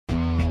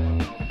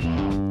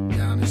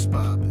Los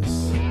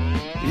Barbers.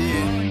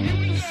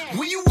 Yeah.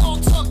 When you all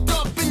tucked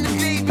up in the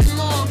baby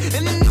long,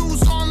 and the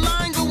news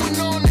online going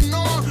on and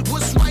on,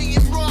 what's right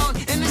and wrong,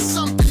 and it's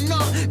something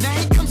up. Now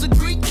here comes a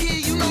great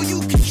kid you know you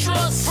can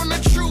trust. From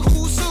the true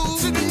who's who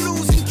to the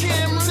news and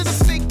cameras, to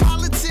the fake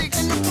politics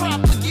and the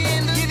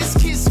propaganda. Yeah, this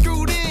kid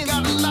screwed in,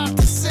 got a lot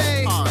to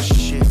say. Aw,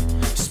 shit,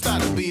 it's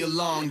about to be a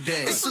long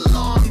day. It's a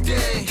long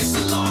day, it's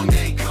a long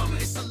day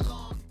coming. It's a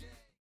long day.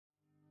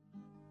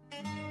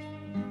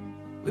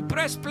 We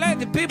press play,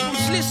 the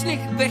people's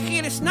listening, they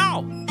hear us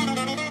now.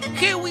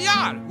 Here we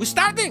are, we're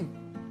starting.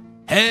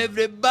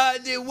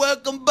 Everybody,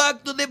 welcome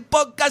back to the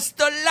podcast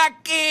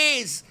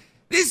Tolakis.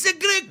 This is a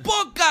Greek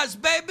podcast,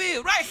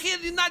 baby, right here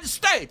in the United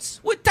States.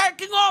 We're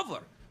taking over.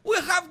 We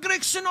have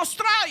Greeks in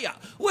Australia.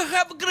 We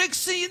have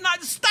Greeks in the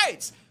United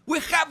States. We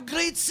have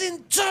Greeks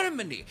in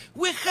Germany.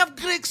 We have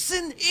Greeks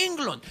in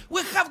England.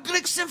 We have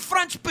Greeks in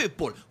French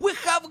people. We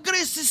have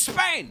Greeks in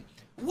Spain.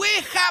 We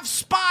have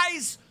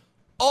spies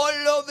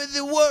all over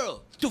the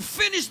world to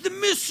finish the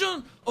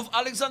mission of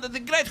Alexander the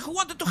Great, who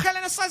wanted to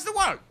Hellenicize the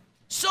world.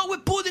 So we're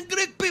putting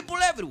Greek people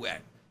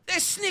everywhere. They're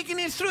sneaking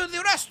in through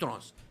the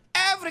restaurants.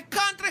 Every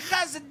country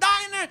has a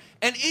diner,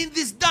 and in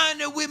this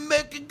diner we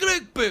make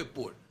Greek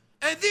people.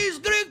 And these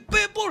Greek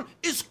people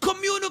is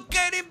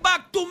communicating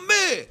back to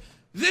me,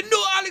 the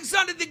new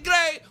Alexander the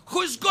Great,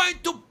 who is going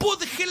to put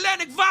the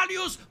Hellenic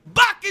values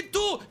back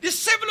into the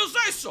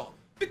civilization.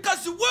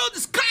 Because the world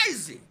is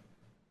crazy.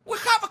 We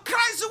have a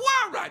crazy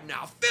world right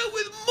now, filled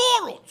with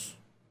morons.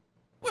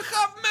 We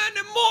have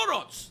many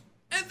morons,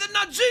 and they're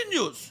not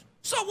genius.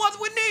 So what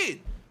we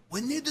need?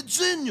 We need a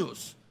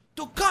genius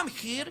to come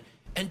here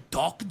and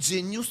talk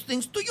genius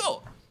things to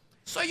you.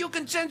 So you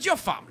can change your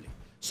family.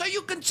 So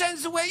you can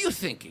change the way you're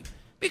thinking.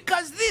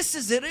 Because this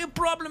is a real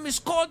problem, it's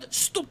called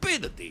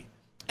stupidity.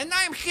 And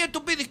I am here to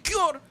be the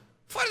cure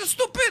for the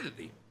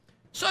stupidity.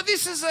 So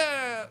this is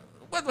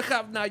what we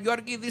have now,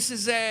 Georgi. This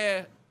is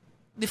the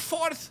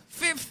 4th,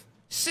 5th,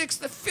 6th,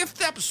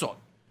 5th episode.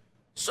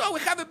 So we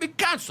haven't been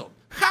cancelled.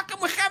 How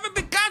come we haven't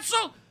been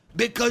cancelled?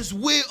 Because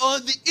we're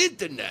on the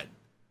internet.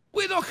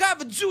 We don't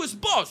have a Jewish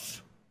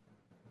boss.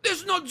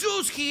 There's no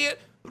Jews here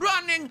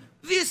running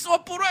this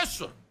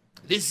operation.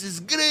 This is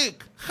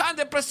Greek,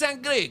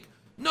 100% Greek.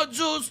 No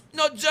Jews,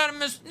 no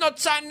Germans, no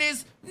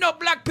Chinese, no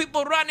black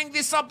people running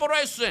this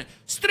operation.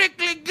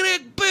 Strictly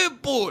Greek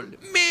people.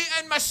 Me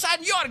and my son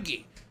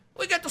Georgi.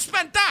 We get to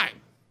spend time.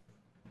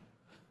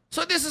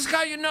 So this is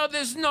how you know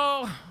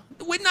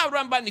we're not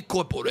run by any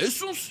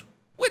corporations.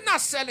 We're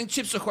not selling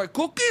Chips Ahoy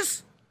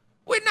cookies.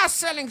 We're not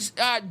selling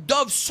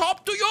Dove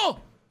soap to you.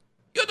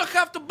 You don't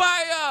have to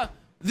buy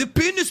the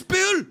penis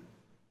pill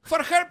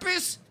for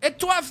herpes at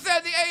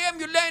 12:30 a.m.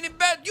 You're laying in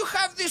bed. You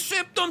have these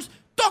symptoms.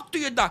 Talk to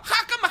your doctor.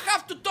 How come I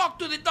have to talk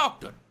to the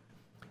doctor?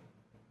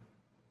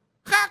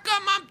 How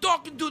come I'm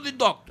talking to the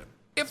doctor?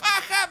 If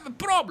I have a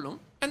problem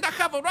and I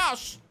have a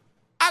rash,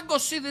 I go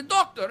see the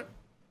doctor,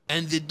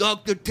 and the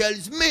doctor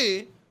tells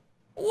me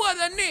what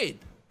I need.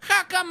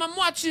 How come I'm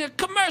watching a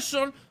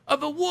commercial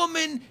of a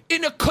woman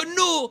in a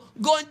canoe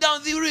going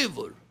down the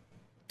river,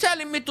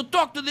 telling me to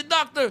talk to the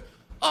doctor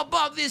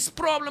about this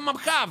problem I'm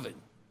having?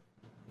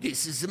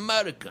 This is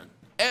American.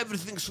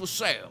 Everything's for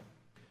sale.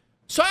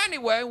 So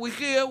anyway, we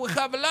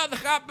have a lot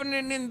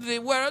happening in the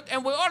world,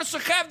 and we also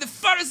have the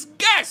first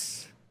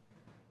guest.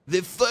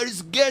 The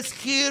first guest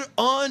here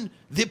on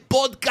the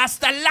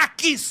podcast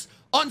Alakis,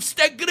 on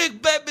Stay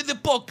Greek, baby, the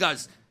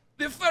podcast.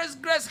 The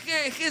first guest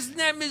here, his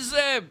name is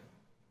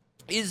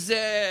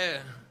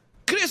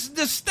Chris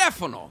De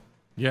Stefano.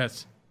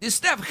 Yes.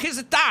 He's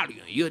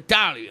Italian. You're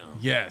Italian.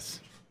 Yes.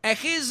 And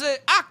he's an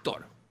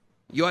actor.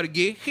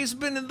 Georgi, he's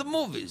been in the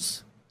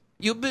movies.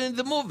 You've been in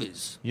the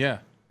movies. Yeah.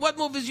 What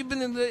movies you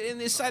been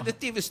inside the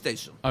TV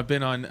station? I've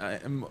been on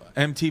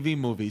MTV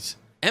movies.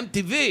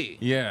 MTV?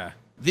 Yeah.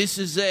 This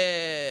is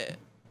the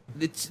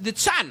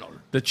channel.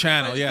 The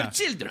channel, yeah. For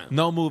children.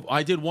 No move.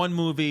 I did one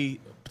movie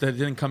that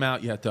didn't come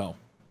out yet, though.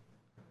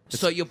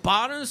 So your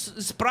parents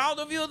is proud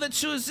of you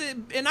that you was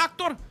an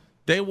actor?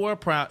 They were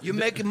proud. You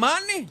making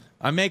money?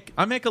 I make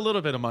a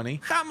little bit of money.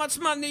 How much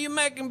money you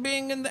making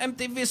being in the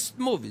MTV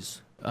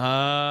movies?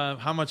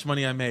 How much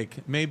money I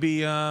make?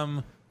 Maybe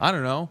I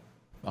don't know,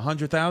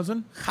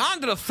 $100,000.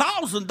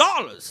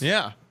 $100,000.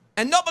 Yeah.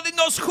 And nobody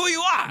knows who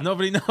you are.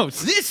 Nobody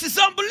knows. This is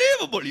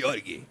unbelievable,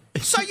 Georgi.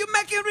 So you're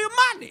making real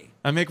money.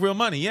 I make real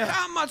money. Yeah.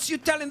 How much you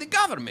telling the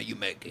government you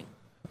making?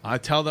 I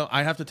tell them.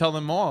 I have to tell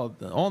them all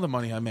the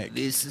money I make.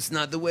 This is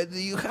not the way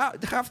that you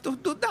have to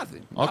do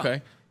nothing. Okay.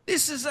 No.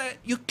 This is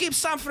you keep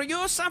some for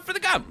you, some for the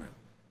government.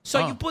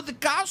 So you put the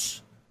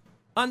cash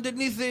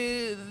underneath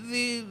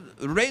the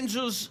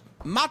Rangers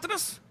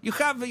mattress. You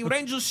have the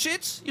Rangers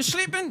sheets. You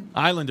sleep in.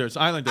 Islanders.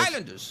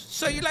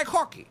 So you like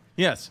hockey.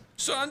 Yes.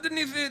 So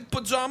underneath the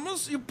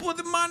pajamas, you put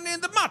the money in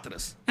the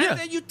mattress, and Yeah.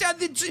 then you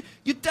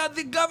tell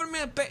the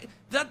government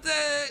that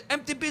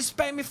MTB is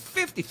paying me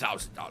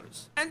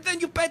 $50,000, and then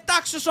you pay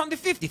taxes on the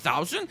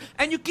 $50,000,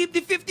 and you keep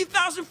the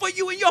 $50,000 for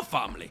you and your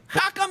family.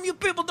 How come you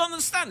people don't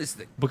understand this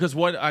thing? Because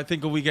what I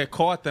think if we get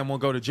caught, then we'll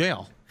go to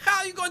jail. How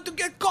are you going to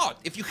get caught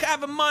if you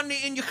have money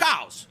in your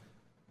house?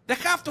 They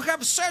have to have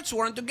a search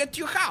warrant to get to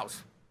your house.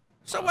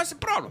 So what's the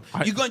problem?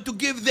 You're going to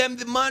give them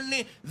the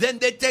money, then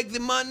they take the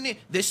money,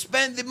 they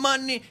spend the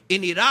money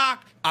in Iraq,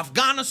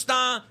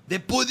 Afghanistan, they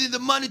put in the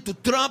money to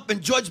Trump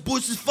and George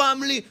Bush's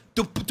family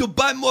to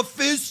buy more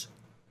fish.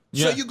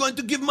 So Yeah. you're going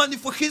to give money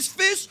for his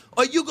fish,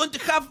 or you're going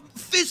to have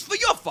fish for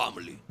your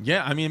family?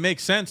 Yeah, I mean, it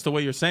makes sense the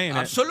way you're saying it.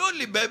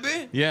 Absolutely, baby.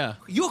 Yeah.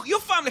 Your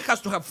family has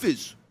to have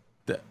fish.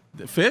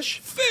 The fish?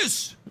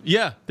 Fish.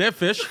 Yeah, they're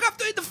fish. You have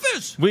to eat the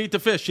fish. We eat the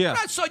fish, yeah.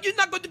 Right, so you're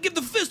not going to give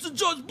the fish to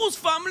George Bush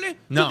family,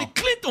 No. to the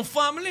Clinton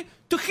family,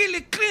 to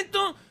Hillary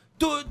Clinton,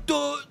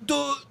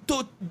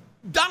 to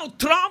Donald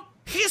Trump,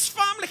 his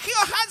family. He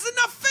has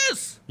enough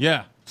fish.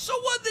 Yeah. So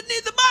what they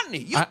need the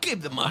money? You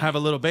keep the money. I have a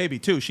little baby,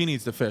 too. She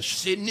needs the fish.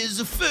 She needs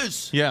the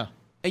fish. Yeah.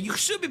 And you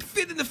should be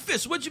feeding the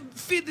fish. What you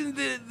feeding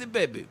the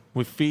baby?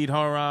 We feed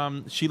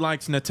her, she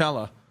likes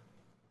Nutella.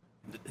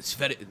 It's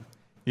very...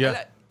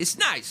 Yeah. It's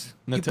nice.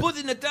 You put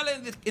the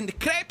Nutella in the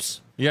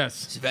crepes.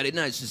 Yes. It's very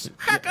nice.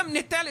 How come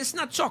Nutella is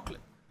not chocolate?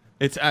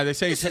 It's they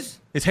say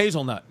it's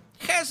hazelnut.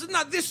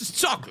 Hazelnut, this is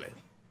chocolate.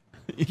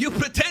 You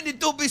pretending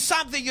to be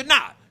something you're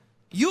not.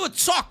 You're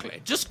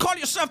chocolate. Just call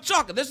yourself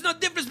chocolate. There's no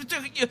difference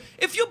between you.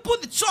 If you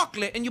put the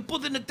chocolate and you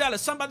put the Nutella,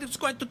 somebody's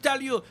going to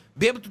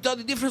be able to tell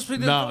the difference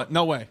between the two.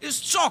 No way. It's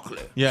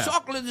chocolate. Yeah.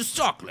 Chocolate is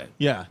chocolate.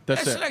 Yeah,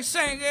 that's It's it. like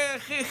saying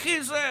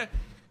he's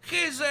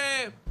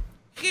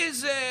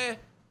a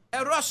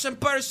Russian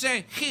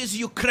person, he's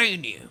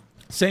Ukrainian.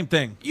 Same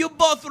thing. You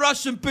both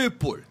Russian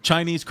people.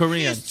 Chinese,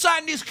 Korean. He's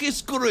Chinese,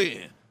 he's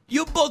Korean.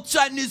 You both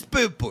Chinese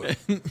people.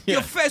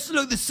 Your face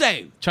look the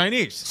same.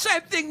 Chinese.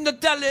 Same thing,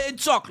 Nutella and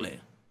chocolate.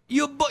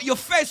 Your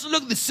face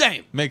look the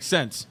same. Makes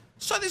sense.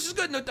 So this is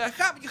good,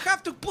 Nutella. You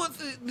have to put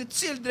the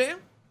children.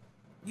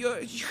 You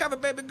have a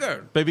baby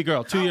girl. Baby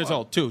girl, 2 How years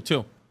old? old.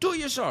 2. 2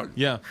 years old.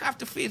 Yeah. Have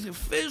to feed her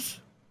fish.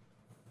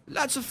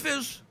 Lots of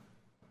fish.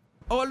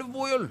 Olive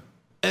oil.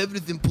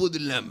 Everything, put the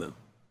lemon.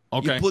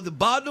 Okay. You put the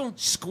bottle,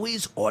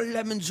 squeeze all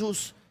lemon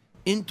juice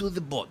into the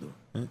bottle.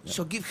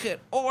 So give her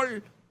all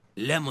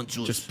lemon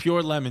juice. Just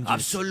pure lemon juice.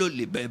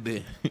 Absolutely,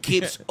 baby.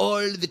 Keeps all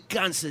the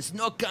cancers.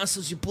 No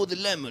cancers, you put the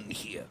lemon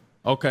here.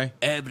 Okay.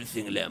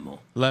 Everything lemon.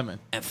 Lemon.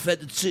 And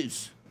feta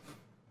cheese.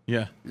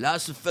 Yeah.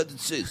 Lots of feta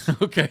cheese.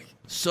 Okay.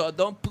 So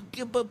don't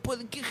give her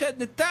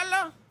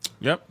Nutella,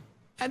 Yep.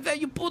 and then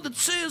you put the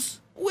cheese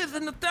with the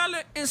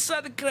Nutella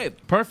inside the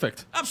crepe.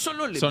 Perfect.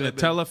 Absolutely, So baby.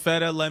 Nutella,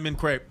 feta, lemon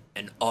crepe,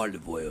 And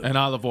olive oil. and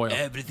olive oil.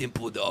 Everything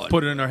put the olive.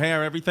 Put it in her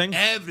hair, everything.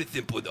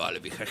 Everything put the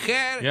olive in her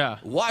hair. Yeah.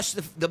 Wash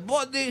the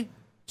body.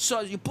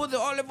 So you put the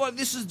olive oil.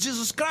 This is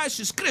Jesus Christ.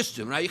 She's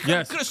Christian, right? You have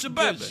Yes. a Christian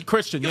baby. Yes,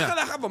 Christian, you yeah.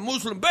 cannot have a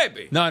Muslim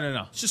baby.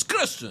 No. She's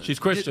Christian. She's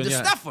Christian, The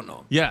yeah.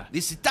 Stefano. Yeah.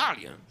 This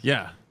Italian.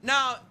 Yeah.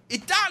 Now,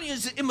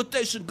 Italians are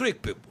imitation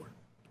Greek people.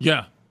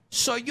 Yeah.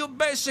 So you're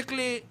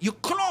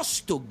close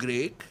to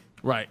Greek,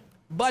 Right.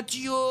 but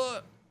you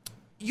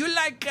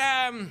like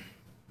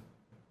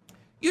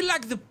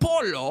the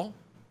polo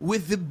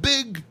with the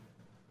big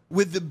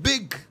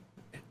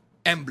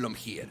emblem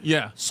here.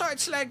 Yeah. So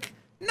it's like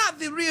not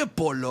the real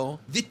polo,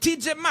 the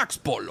TJ Maxx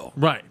polo.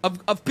 Right.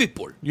 Of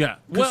people. Yeah.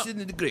 Well-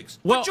 Considered the Greeks.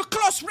 well- but you're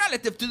close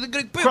relative to the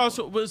Greek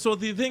people. So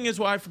the thing is,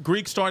 why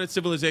Greeks started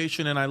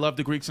civilization, and I love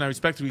the Greeks and I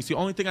respect the Greeks. The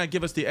only thing I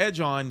give us the edge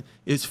on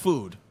is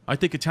food. I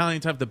think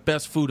Italians have the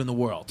best food in the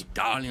world.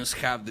 Italians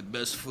have the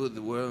best food in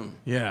the world.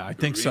 Yeah, I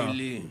think so.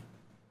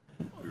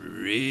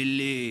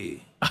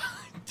 Really?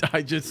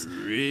 I just,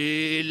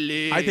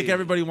 Really? I think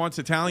everybody wants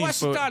Italian What's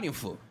food. Italian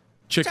food?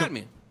 Chicken. Tell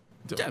me.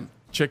 Tell me.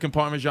 Chicken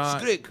parmesan.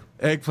 It's Greek.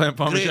 Eggplant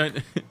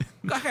parmesan.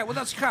 Go ahead. What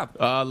else you have?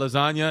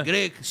 Lasagna.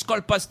 Greek.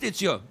 Skull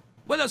pasticcio.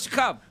 What else you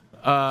have?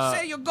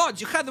 Say your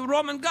gods. You have the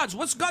Roman gods.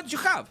 What's gods you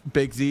have?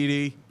 Big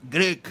ziti.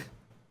 Greek.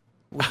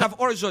 We have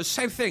Orzos.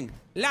 Same thing.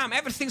 Lamb.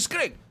 Everything's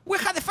Greek. We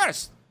had the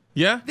first.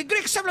 Yeah? The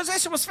Greek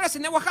civilization was first,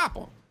 and then what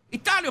happened?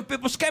 Italian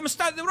people came and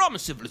started the Roman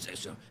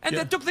civilization, and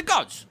Yeah. they took the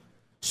gods.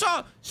 So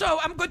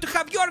I'm going to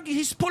have Georgi.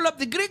 He's pull up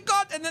the Greek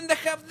god, and then they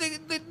have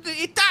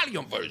the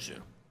Italian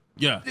version.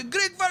 Yeah. The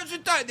Greek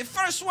version, the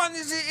first one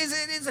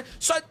is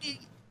so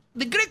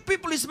the Greek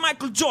people is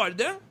Michael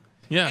Jordan.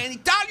 Yeah. And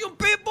Italian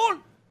people,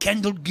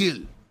 Kendall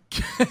Gill.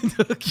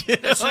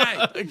 That's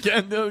right.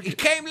 Kendall. He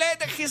came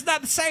later. He's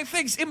not the same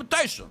thing. It's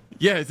imitation.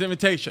 Yeah, it's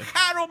imitation.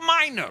 Harold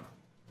Miner.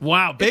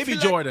 Wow, If Baby you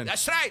like- Jordan.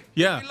 That's right.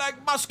 Yeah. If you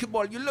like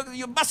basketball, you look at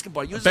your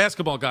basketball. You're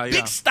Basketball guy, big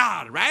yeah.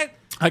 star, right?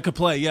 I could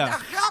play, Now, yeah.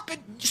 how could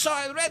so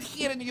I read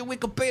here in your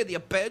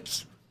Wikipedia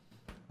page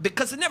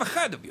because I never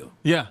heard of you.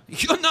 Yeah.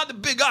 You're not a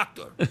big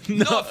actor.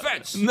 No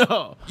offense.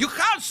 No. You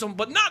handsome,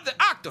 but not the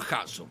actor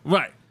handsome.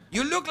 Right.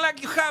 You look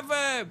like you have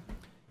a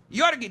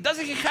Yorgi.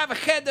 Doesn't he have a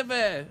head of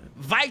a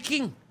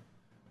Viking?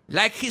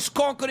 Like he's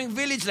conquering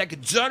village, like a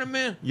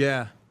German,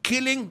 Yeah.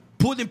 killing,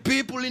 putting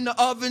people in the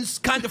ovens,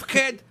 kind of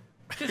head.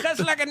 He has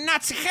like a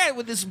Nazi head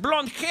with his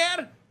blonde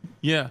hair.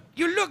 Yeah.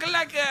 You look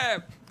like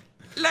a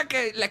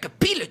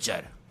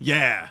pillager.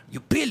 Yeah. You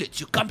pillage.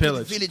 You come to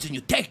pillage. the village and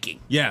you're taking.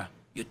 Yeah.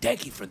 You're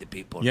taking from the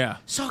people. Yeah.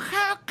 So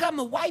how come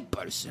a white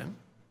person,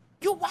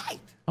 you're white?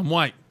 I'm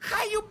white.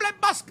 How you play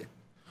basket?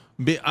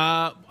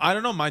 I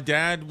don't know. My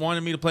dad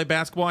wanted me to play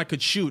basketball. I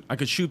could shoot. I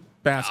could shoot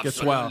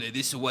baskets well. Absolutely.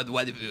 This is what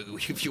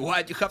if you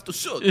want, you have to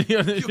shoot.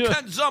 Yeah, You yeah.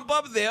 can't jump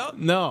up there.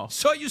 No.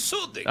 So you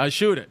shooting. I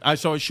shoot it. I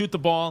shoot the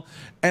ball,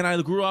 and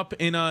I grew up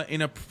in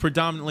a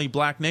predominantly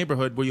black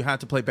neighborhood where you had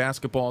to play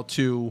basketball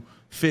to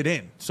fit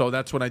in. So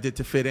that's what I did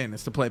to fit in,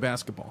 is to play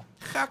basketball.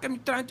 How come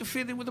you're trying to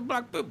fit in with the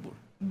black people?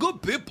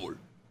 Good people.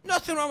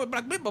 Nothing wrong with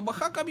black people, but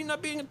how come you're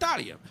not being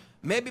Italian?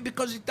 Maybe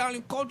because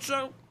Italian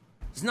culture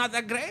is not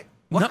that great?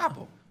 What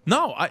happened?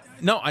 No,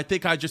 I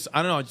think I don't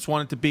know. I just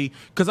wanted to be,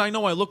 because I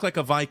know I look like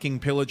a Viking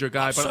pillager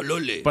guy,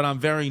 Absolutely. but I'm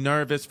very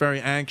nervous,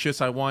 very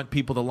anxious. I want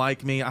people to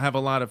like me. I have a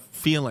lot of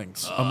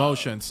feelings,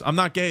 emotions. I'm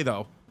not gay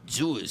though.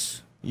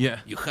 Jewish. Yeah.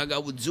 You hang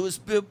out with Jewish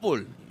people.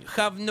 You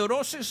have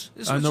neurosis?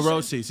 Is what you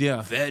Neuroses, say?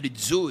 yeah. Very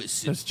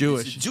Jewish. That's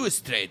Jewish. It's a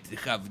Jewish trait to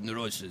have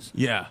neurosis.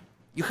 Yeah.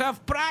 You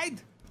have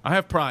pride? I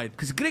have pride.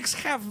 Because Greeks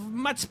have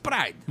much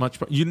pride.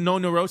 You know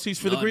neuroses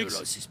for the No Greeks?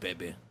 neurosis,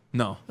 baby.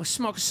 No. You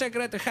smoke a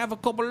cigarette and have a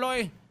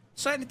koboloi.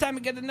 So anytime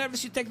you get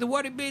nervous, you take the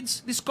worry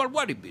beads. This is called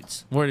worry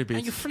beads. Worry And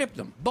beads. you flip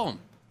them. Boom.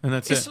 And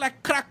that's It's it.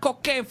 like crack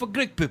cocaine for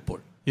Greek people.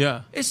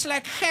 Yeah. It's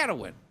like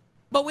heroin.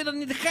 But we don't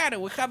need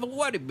heroin. We have a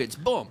worry beads.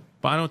 Boom.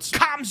 But I don't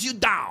Calms you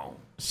down.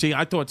 see.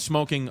 I thought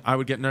smoking, I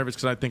would get nervous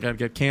because I think I'd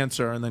get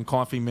cancer, and then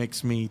coffee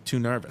makes me too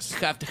nervous. You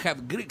have to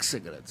have Greek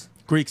cigarettes.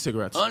 Greek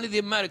cigarettes, Only the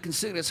American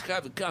cigarettes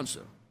have the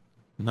cancer.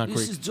 not This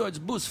Greek. is George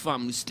Bush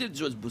family, still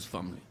George Bush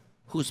family,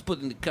 who's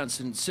putting the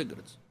cancer in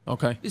cigarettes.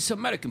 Okay. This is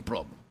American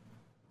problem.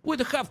 We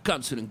don't have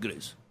cancer in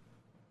Greece.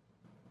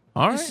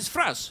 All This right. is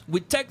France.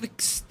 We take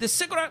the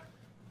cigarette,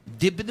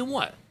 dip it in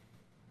what?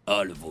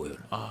 Olive oil.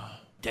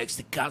 Takes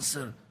the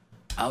cancer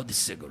out the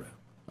cigarette.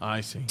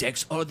 I see.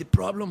 Takes all the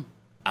problem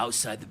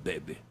outside the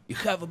baby. You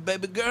have a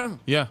baby girl.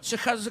 Yeah. She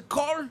has a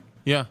cold.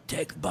 Yeah.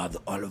 Take about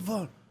the olive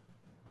oil,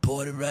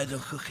 pour it right on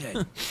her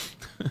head.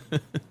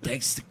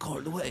 Takes the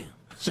cold away.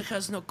 She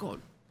has no cold.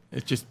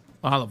 It's just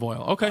olive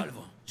oil. Okay. Olive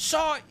oil.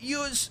 So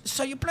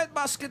you played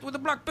basket with the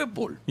black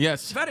people.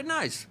 Yes. Very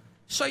nice.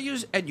 So you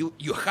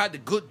had a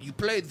good. You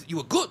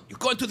were good. You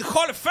going to the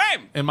Hall of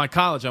Fame. In my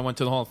college, I went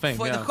to the Hall of Fame.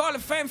 For the Yeah. Hall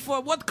of Fame,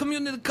 for what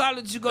community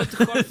college you go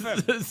to Hall of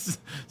Fame?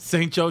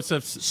 St.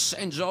 Joseph's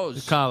St.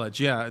 Joe's. College.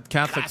 Yeah.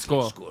 Catholic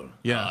school.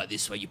 Yeah.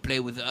 This is why you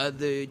play with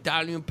other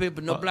Italian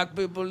people, no black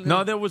people.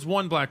 No, there was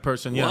one black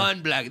person. Yeah.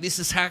 One black. This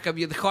is how come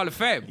you're the Hall of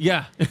Fame.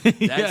 Yeah.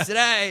 That's yeah.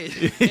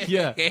 right.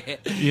 Yeah.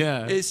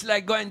 Yeah. It's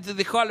like going to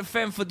the Hall of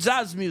Fame for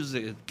jazz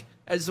music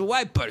as a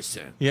white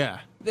person.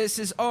 Yeah. This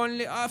is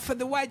only for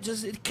the white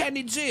jazz.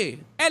 Kenny G.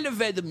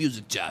 Elevate the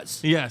music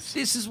jazz. Yes.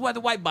 This is what the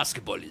white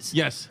basketball is.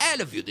 Yes.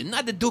 Elevate,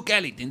 not the Duke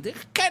Ellington, the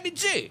Kenny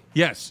G.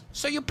 Yes.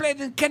 So you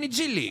played in Kenny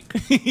G League.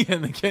 Yeah,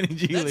 in the Kenny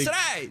G That's League.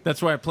 right.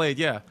 That's where I played.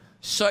 Yeah.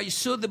 So you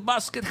shoot the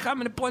basket. How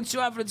many points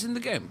you average in the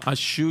game? I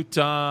shoot.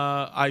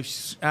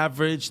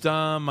 Averaged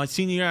my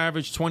senior year. I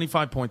averaged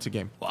 25 points a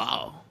game.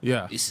 Wow.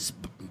 Yeah. This is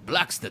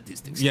black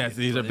statistics. Yes,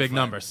 these are big 25.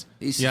 numbers.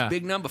 This Yeah. is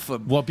big number for.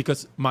 Well,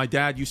 because my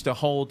dad used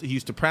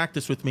to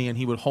practice with me, and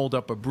he would hold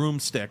up a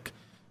broomstick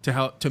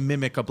to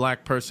mimic a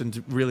black person's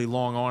really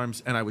long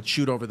arms, and I would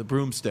shoot over the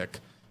broomstick,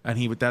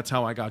 and that's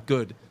how I got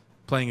good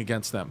playing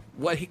against them.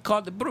 What he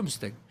called the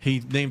broomstick.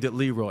 He named it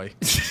Leroy.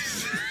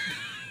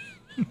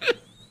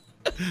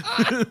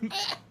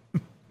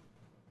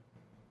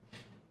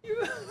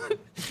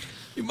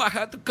 You might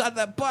have to cut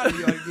that part,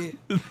 Yorkie.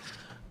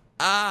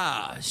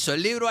 So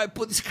Leroy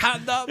put his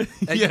hand up and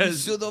you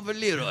Yes. shoot over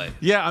Leroy.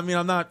 Yeah, I mean,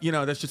 I'm not.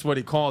 That's just what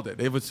he called it.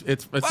 It's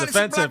it's a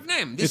offensive. black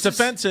name. It's This is-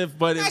 offensive,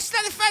 but No, it's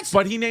not offensive.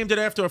 But he named it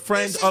after a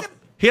friend. This is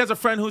He has a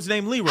friend who's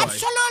named Leroy.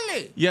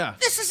 Absolutely. Yeah.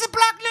 This is a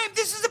black name.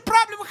 This is the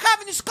problem we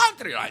have in this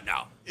country right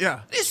now.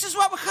 Yeah. This is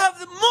why we have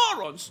the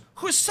morons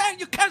who are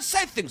saying you can't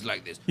say things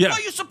like this. Yeah. What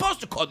are you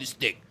supposed to call this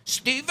thing?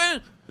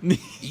 Steven?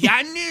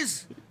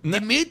 Yannis?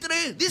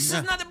 Dimitri? This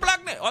is not a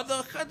black name.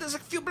 Although there's a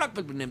few black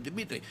people named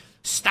Dimitri.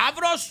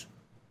 Stavros?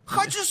 How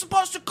are you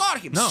supposed to call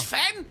him? No.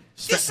 Sven?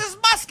 This is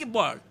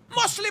basketball.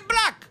 Mostly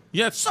black.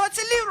 Yes. So it's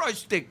a Leroy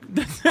stick.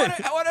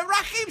 or a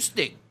Raheem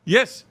stick.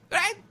 Yes.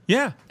 Right?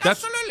 Yeah,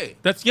 Absolutely.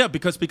 That's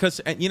because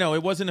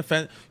it wasn't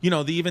offensive.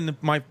 Even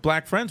my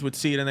black friends would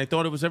see it and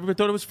everybody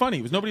thought it was funny.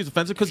 It was nobody's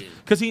offensive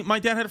because my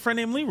dad had a friend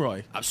named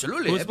Leroy.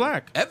 Absolutely. Who was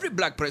black. Every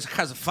black person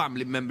has a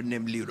family member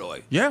named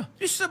Leroy. Yeah.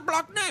 This is a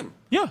black name.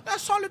 Yeah.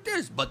 That's all it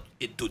is. But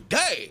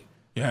today,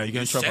 Yeah, you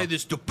get in say trouble.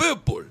 this to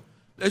people.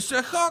 They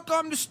say, how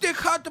come the stick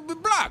had to be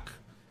black?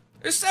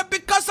 They say,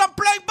 because I'm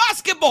playing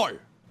basketball.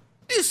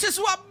 This is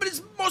what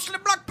is mostly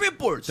black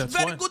people. It's That's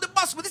very why. good at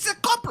basketball. This is a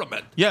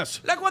compliment. Yes.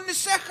 Like when they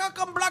say, how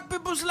come black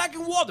people's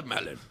liking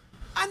watermelon?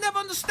 I never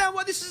understand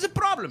why this is a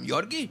problem,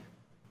 Yorgi.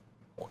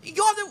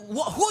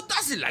 Who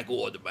doesn't like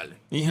watermelon?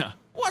 Yeah.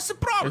 What's the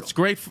problem? It's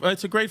great.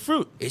 It's a great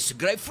fruit. It's a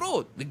great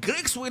fruit. The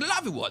Greeks will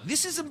love it.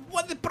 This is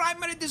one of the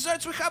primary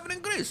desserts we have in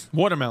Greece.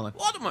 Watermelon.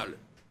 Watermelon.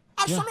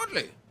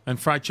 Absolutely. And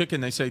fried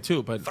chicken, they say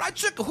too, but Fried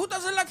chicken. Who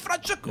doesn't like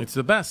fried chicken? it's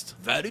the best.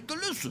 Very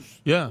delicious.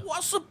 Yeah.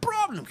 What's the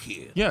problem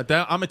here? Yeah,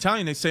 I'm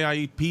Italian. They say I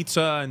eat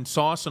pizza and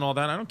sauce and all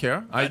that. I don't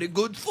care. Very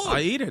good food.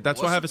 I eat it.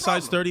 That's why I have a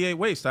size 38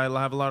 waist. I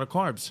have a lot of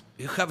carbs.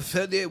 You have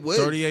 38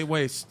 waist. 38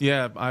 waist.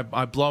 Yeah,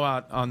 I blow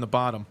out on the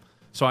bottom.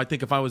 So I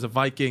think if I was a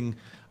Viking,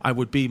 I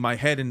would be, my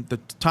head and the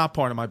top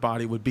part of my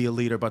body would be a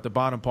leader, but the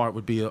bottom part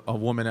would be a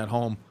woman at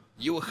home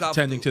You have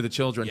tending to the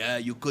children. Yeah,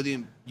 you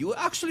couldn't. You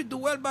actually do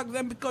well back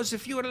then because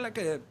if you were like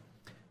a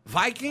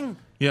Viking,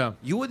 Yeah.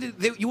 you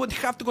would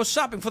have to go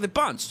shopping for the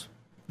pants.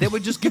 They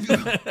would just give you.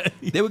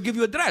 They would give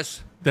you a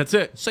dress. That's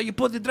it. So you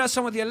put the dress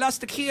on with the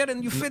elastic here,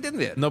 and you fit in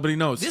there. Nobody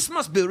knows. This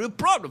must be a real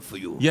problem for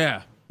you.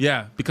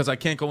 Yeah, because I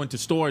can't go into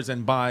stores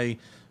and buy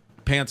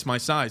pants my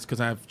size because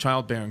I have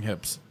childbearing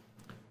hips.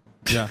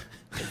 Yeah.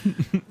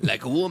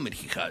 Like a woman,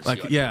 he has.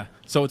 Like, yeah.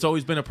 So it's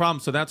always been a problem.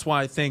 So that's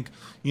why I think,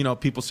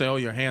 people say, oh,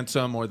 you're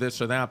handsome or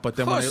this or that. But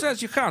then Who when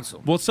says you're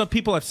handsome? well, some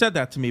people have said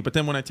that to me. But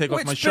then when I take off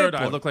Which my shirt, I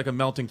people? look like a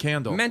melting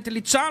candle.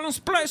 Mentally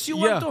challenged place you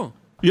yeah. went to?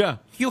 Yeah.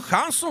 You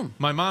handsome?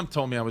 My mom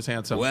told me I was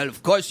handsome. Well,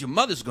 of course, your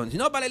mother's going to.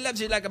 Nobody loves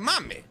you like a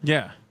mommy.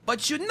 Yeah.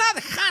 But you're not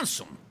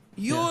handsome.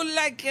 You're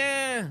like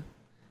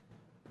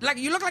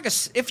you look like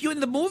if you're in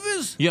the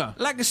movies, Yeah.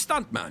 like a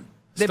stuntman.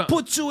 They Stunt-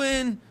 put you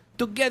in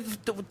to get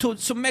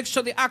to make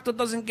sure the actor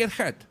doesn't get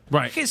hurt.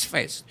 Right. His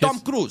face. Tom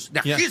Cruise.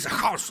 Now, yeah. He's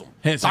handsome.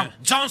 His-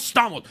 John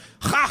Stamos.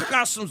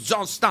 Handsome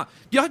John Stamos.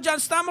 You heard John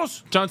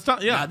Stamos? John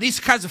Stamos, yeah. Now, this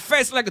has a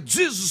face like a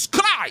Jesus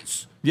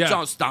Christ. Yeah.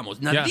 John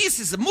Stamos. Now, Yeah. this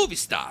is a movie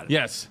star.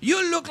 Yes.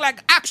 You look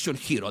like action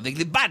hero,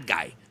 the bad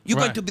guy. You're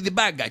going Right. to be the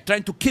bad guy,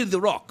 trying to kill The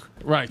Rock.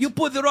 Right. You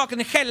put The Rock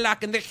in a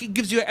headlock, and then he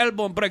gives you an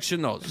elbow and breaks your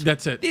nose.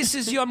 That's it. This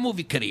is your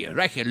movie career,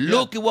 right here.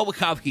 Look at what we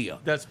have here.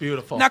 That's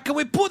beautiful. Now, can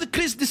we put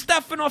Chris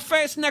Stefano's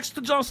face next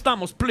to John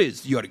Stamos,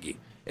 please, Yorgi?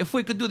 If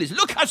we could do this.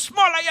 Look how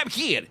small I am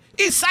here,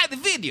 inside the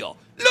video.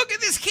 Look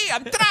at this here.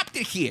 I'm trapped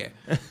in here.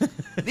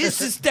 This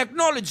is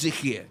technology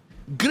here.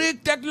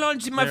 Greek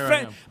technology, my There I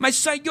friend. am. My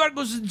son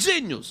Yorgo's a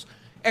genius.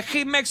 And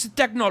he makes the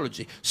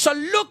technology. So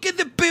look at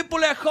the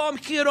people at home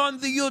here on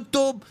the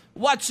YouTube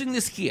watching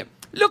this here.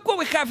 Look what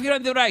we have here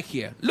on the right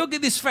here. Look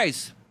at this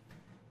face.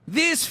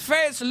 This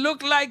face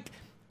look like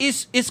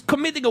is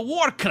committing a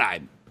war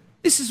crime.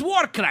 This is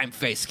war crime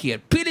face here.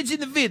 Pillage in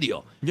the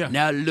video. Yeah.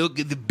 Now look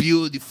at the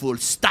beautiful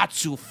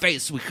statue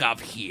face we have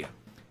here.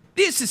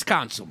 This is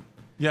handsome.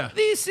 Yeah.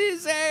 This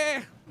is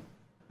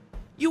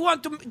you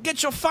want to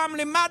get your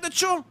family mad at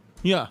you?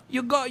 Yeah.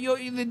 You go,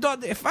 the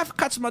daughter. If I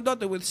catch my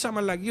daughter with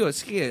someone like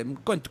yours here, I'm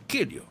going to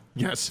kill you.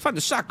 Yes. Find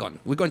a shotgun.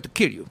 We're going to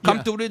kill you. Come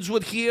Yeah. to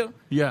Ridgewood here,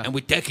 Yeah. and we're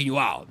taking you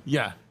out.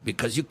 Yeah.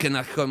 Because you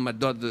cannot hurt my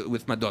daughter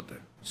with my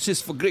daughter.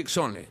 She's for Greeks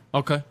only.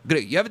 Okay.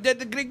 Greek. You ever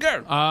dated a Greek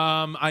girl?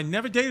 I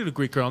never dated a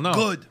Greek girl, no.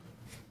 Good.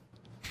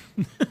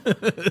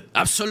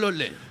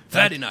 Absolutely.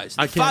 Very nice.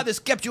 The I can't- fathers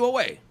kept you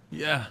away.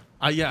 Yeah.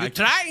 You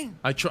try?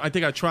 I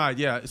think I tried,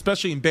 yeah.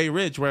 Especially in Bay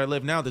Ridge, where I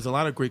live now, there's a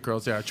lot of Greek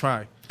girls there. I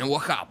try. And what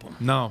happened?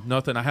 No,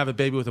 nothing. I have a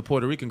baby with a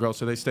Puerto Rican girl,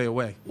 so they stay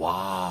away.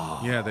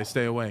 Wow. Yeah, they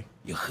stay away.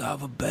 You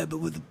have a baby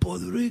with a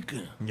Puerto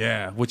Rican.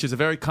 Yeah, which is a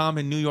very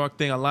common New York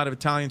thing. A lot of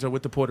Italians are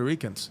with the Puerto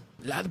Ricans.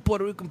 A lot of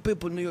Puerto Rican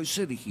people in New York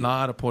City here. A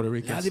lot of Puerto A lot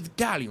Ricans. of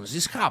Italians.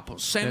 This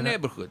happens. Same Yeah.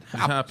 neighborhood.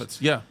 This happens.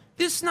 Yeah.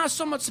 This is not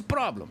so much a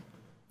problem.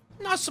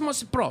 Not so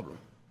much a problem.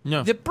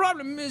 No. The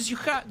problem is you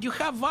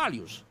have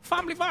values,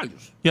 family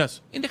values, Yes.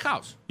 in the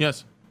house.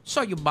 Yes.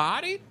 So you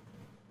married?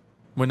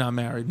 We're not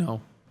married.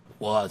 No.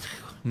 What?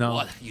 No.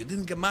 What? You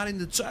didn't get married in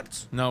the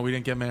church? No, we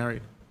didn't get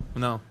married.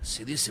 No.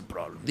 See, this is a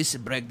problem. This is a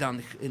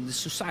breakdown in the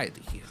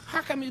society here. How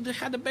come you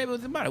had a baby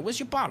with the mother? Where's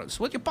your parents?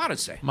 What your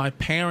parents say? My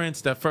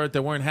parents, at first, they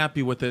weren't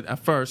happy with it at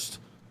first,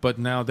 but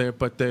now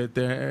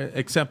they're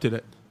accepted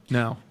it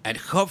now. And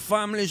her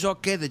family is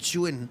okay that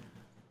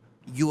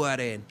you are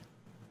an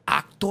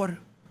actor?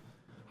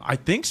 I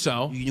think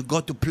so. You go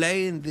to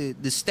play in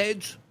the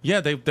stage?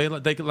 Yeah, they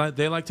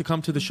like to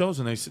come to the shows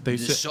and they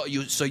sit.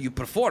 So you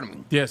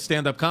performing? Yeah,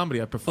 stand up comedy.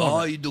 I perform. Oh,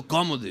 it. you do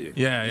comedy?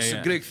 Yeah, It's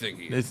yeah. a Greek thing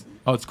here.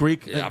 It's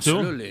Greek Yeah, too.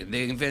 absolutely.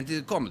 They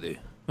invented comedy.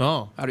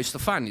 Oh,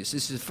 Aristophanes.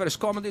 This is the first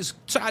comedy. It's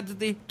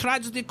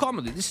tragedy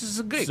comedy. This is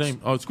a Greek.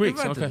 Same. Oh, it's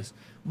Greeks, okay.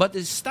 But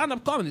it's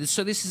stand-up comedy.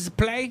 So this is a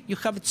play. You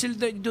have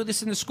children. You do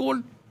this in the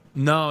school.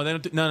 no, they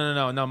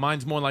don't. No.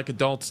 Mine's more like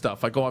adult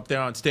stuff. I go up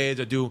there on stage.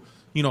 I do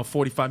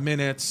 45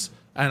 minutes,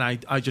 and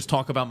I just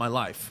talk about my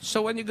life.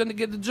 So when you gonna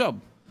get the job?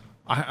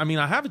 I mean,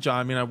 I have a job.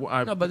 I mean,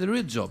 I No, but the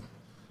real job,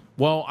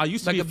 well, I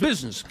used to like be a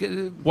business.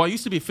 Well, I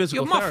used to be a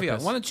physical You're mafia.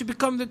 therapist. Why don't you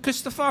become the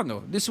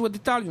Cristofano? This is what the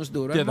Italians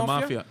do, right? Yeah, the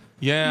mafia.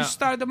 Yeah. You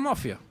start the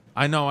mafia.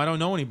 I know. I don't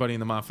know anybody in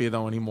the mafia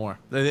though anymore.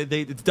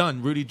 It's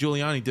done. Rudy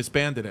Giuliani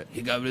disbanded it.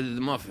 He got rid of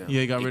the mafia.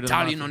 Yeah, he got rid of the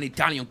Italian mafia. on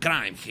Italian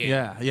crime here.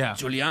 Yeah, yeah.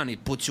 Giuliani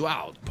puts you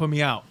out. Put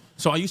me out.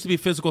 So I used to be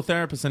a physical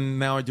therapist, and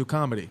now I do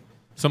comedy.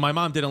 So my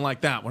mom didn't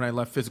like that when I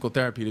left physical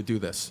therapy to do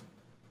this.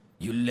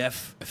 You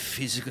left a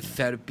physical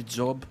therapy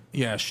job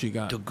Yeah, she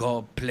got. to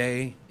go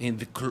play in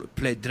the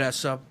play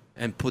dress up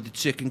and put the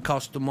chicken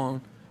costume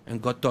on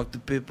and go talk to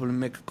people and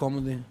make a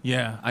comedy.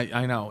 Yeah,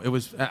 I know. It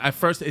was at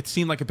first it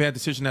seemed like a bad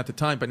decision at the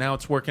time, but now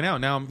it's working out.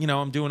 Now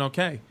I'm doing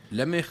okay.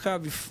 Let me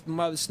have your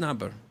mother's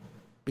number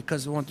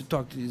because I want to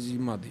talk to your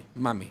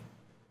mommy.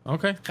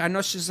 Okay. I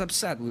know she's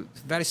upset,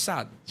 very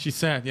sad. She's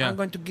sad. Yeah. I'm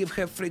going to give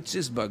her a free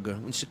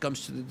cheeseburger when she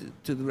comes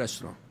to the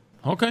restaurant.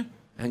 Okay.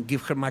 And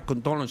give her my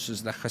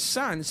condolences that her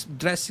son is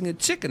dressing a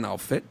chicken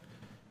outfit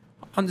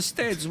on the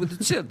stage with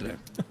the children.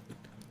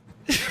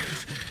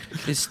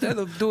 Instead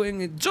of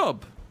doing a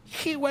job.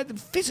 He went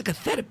physical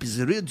therapy is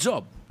a real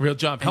job. Real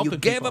job. And Helping you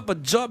gave people. up a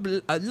job,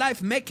 a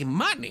life making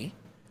money,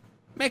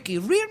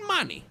 making real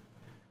money.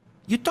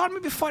 You told me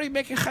before you're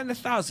making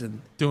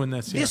 100,000. Doing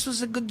this. This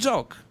was a good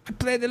joke. I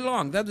played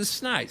along. That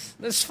was nice.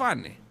 That's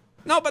funny.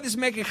 Nobody's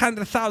making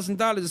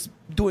 $100,000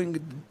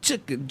 doing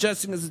chicken,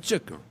 dressing as a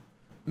chicken,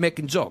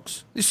 making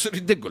jokes. This is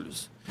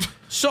ridiculous.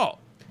 So,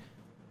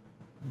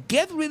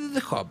 get rid of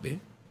the hobby,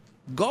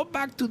 go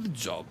back to the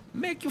job,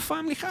 make your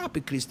family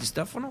happy, Christy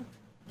Stefano.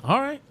 All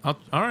right.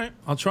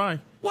 I'll try.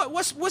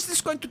 What's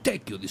this going to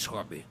take you, this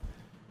hobby?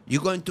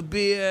 You going to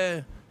be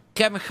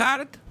Kevin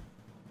Hart?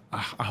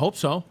 I hope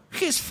so.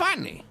 He's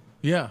funny.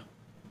 Yeah.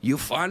 You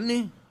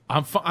funny?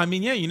 I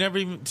mean, yeah. You never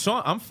even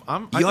saw. I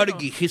think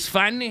Yorgi, he's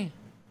funny.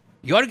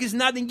 Yorgi's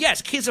nodding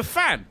yes. He's a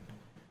fan.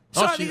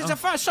 So he's a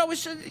fan.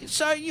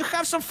 So you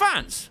have some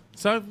fans.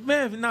 So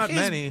not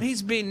many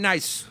He's being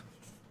nice.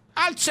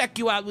 I'll check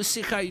you out. We'll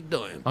see how you're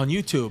doing. on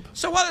YouTube.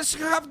 So what else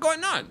you have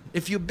going on?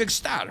 If you're a big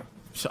star.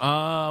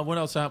 What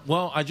else?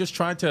 Well, I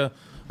tried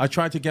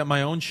to get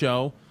my own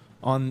show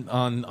on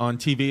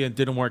TV. It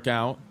didn't work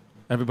out.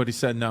 Everybody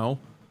said no,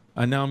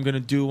 and now I'm gonna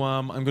do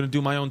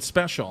my own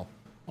special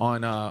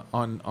on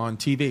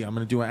TV. I'm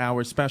gonna do an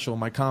hour special,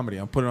 my comedy.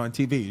 I'll put it on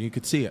TV. You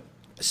could see it.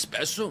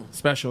 Special?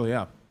 Special,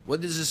 yeah.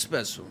 What is a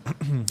special?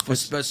 For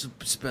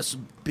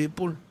special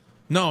people?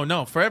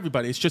 No, for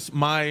everybody. It's just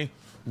my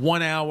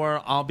 1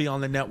 hour. I'll be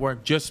on the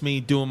network, just me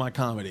doing my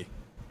comedy.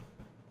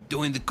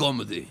 Doing the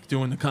comedy.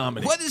 Doing the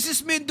comedy. What does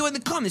this mean, doing the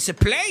comedy? It's a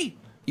play?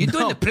 You're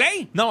doing the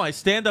play? No, I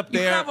stand up You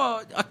there. have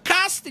a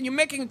cast and you're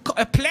making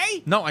a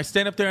play? No, I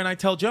stand up there and I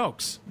tell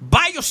jokes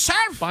By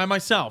yourself? by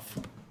myself.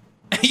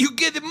 You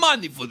get the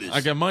money for this?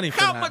 I get money for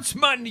How that. much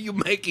money you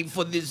making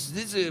for this?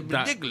 This is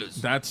ridiculous.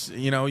 That's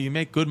you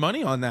make good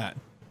money on that.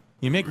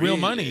 You make real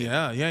money.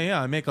 Really?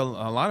 Yeah. I make a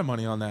lot of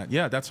money on that.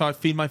 Yeah, that's how I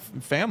feed my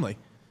family.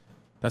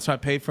 That's how I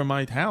pay for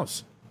my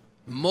house.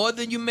 More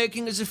than you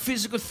making as a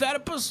physical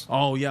therapist?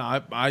 Oh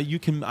yeah,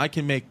 I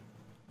can make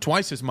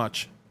twice as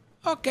much.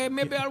 Okay,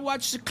 maybe I'll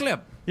watch the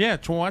clip. Yeah,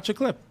 to watch a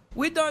clip.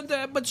 We don't,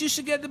 but you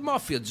should get the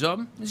mafia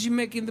job. As you're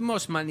making the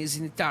most money as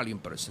an Italian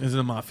person. This is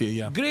the mafia.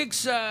 Yeah.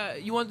 Greeks,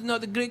 you want to know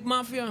the Greek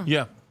mafia?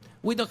 Yeah.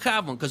 We don't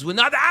have one because we're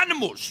not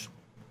animals.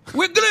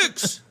 We're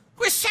Greeks.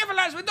 We're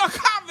civilized. We don't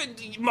have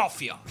any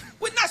mafia.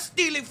 We're not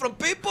stealing from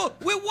people.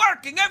 We're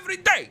working every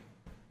day.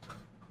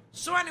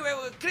 So anyway,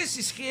 Chris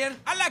is here.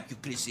 I like you,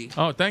 Chrissy.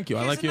 Oh, thank you.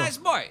 I He's like a you. nice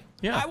boy.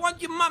 Yeah. I want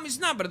your mommy's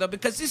number though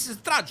because this is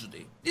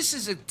tragedy. This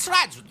is a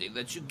tragedy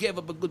that you gave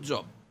up a good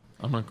job.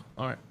 I'm like,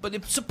 all right. But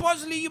if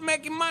supposedly you're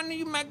making money,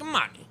 you're making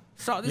money.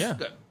 So this Yeah. is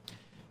good.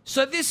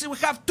 So we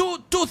have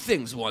two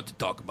things we want to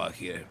talk about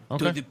here. To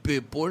Okay. the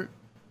people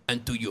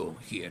and to you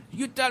here.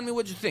 You tell me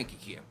what you think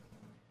here.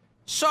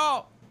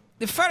 So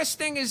the first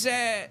thing is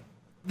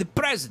the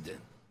president,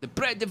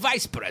 the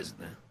vice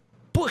president.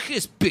 Put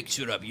his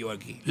picture up,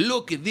 Yorgi.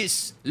 Look at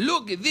this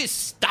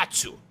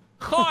statue.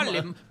 Call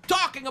him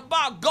talking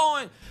about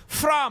going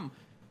from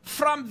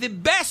the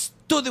best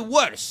to the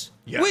worst.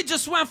 Yeah. We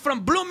just went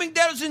from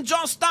Bloomingdale's and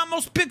John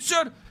Stamos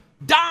picture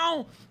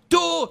down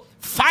to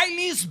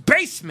Filene's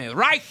basement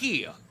right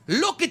here.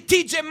 Look at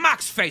TJ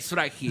Maxx's face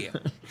right here.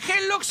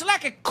 He looks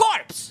like a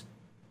corpse.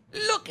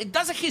 Look,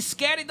 doesn't he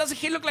scary? Doesn't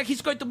he look like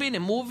he's going to be in a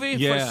movie?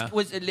 Yeah.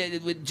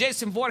 With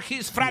Jason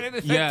Voorhees, Friday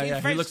the 13th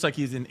Yeah. face? He looks like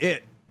he's in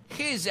it.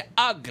 He's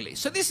ugly.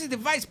 So this is the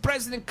Vice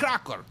President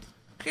Cracker.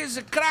 He's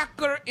a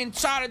cracker in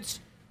charge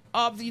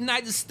of the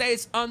United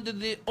States under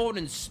the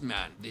Orange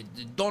Man, the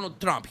Donald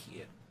Trump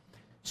here.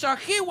 So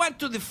he went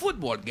to the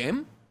football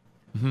game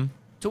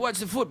to watch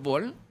the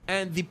football,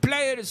 and the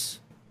players,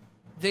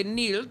 they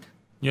kneeled.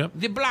 Yep.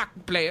 The black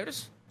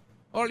players,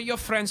 all your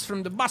friends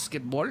from the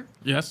basketball,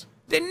 Yes.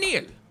 they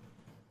kneel.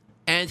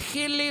 And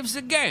he leaves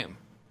the game.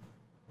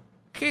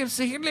 He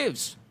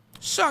leaves.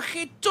 So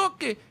he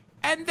took it,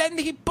 and then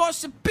he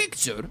posted a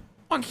picture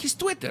on his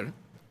Twitter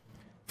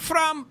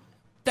from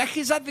that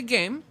he's at the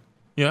game,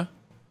 Yeah.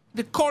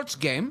 the Colts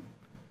game,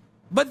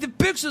 but the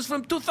picture's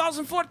from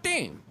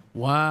 2014.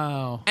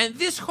 Wow. And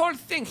this whole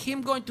thing,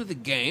 him going to the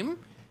game,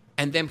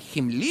 and then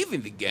him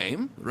leaving the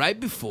game right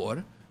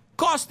before,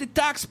 cost the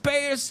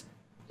taxpayers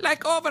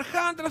like over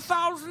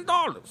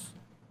 $100,000.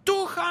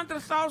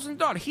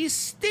 $200,000. He's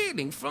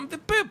stealing from the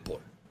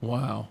people.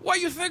 Wow. What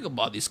do you think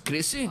about this,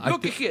 Chrissy?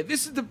 Look at here.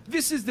 This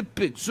is the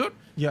picture.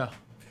 Yeah.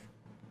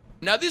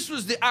 Now, this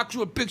was the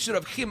actual picture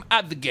of him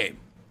at the game.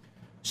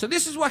 So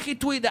this is what he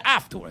tweeted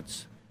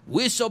afterwards.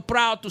 We're so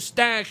proud to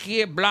stand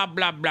here, blah,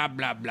 blah, blah,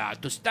 blah, blah.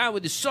 To stand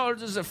with the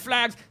soldiers and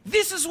flags.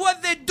 This is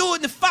what they do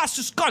in the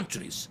fascist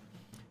countries.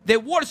 They're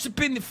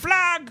worshiping the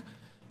flag.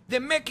 They're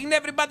making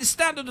everybody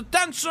stand at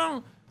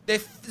attention.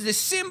 The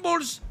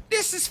symbols.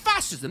 This is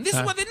fascism. This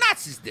is what the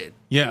Nazis did.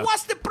 Yeah.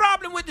 What's the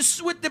problem with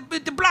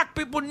the black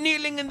people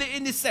kneeling in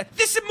the set?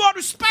 This is more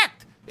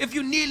respect if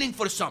you're kneeling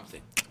for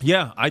something.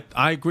 Yeah,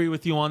 I agree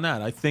with you on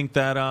that. I think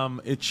that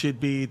it should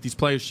be these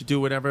players should do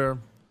whatever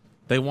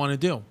they want to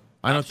do.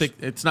 I don't think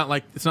it's not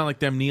like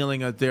them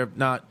kneeling. They're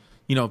not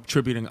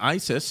tributing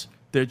ISIS.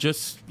 They're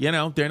just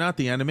they're not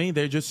the enemy.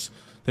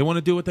 They want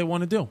to do what they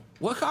want to do.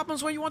 What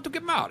happens when you want to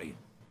get married?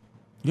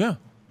 Yeah,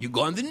 You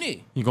go on the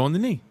knee you go on the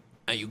knee.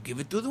 and you give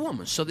it to the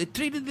woman. So they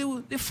treated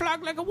the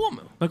flag like a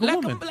woman. Like a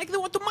woman. Like they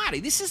want to marry.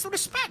 This is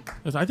respect.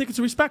 I think it's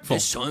respectful. They're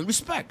showing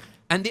respect.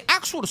 And the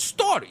actual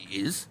story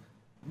is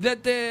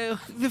that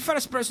the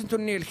first person to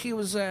kneel, he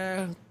was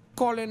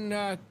Colin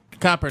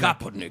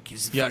Kaepernick.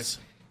 He's the Yes.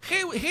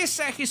 first. He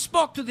said he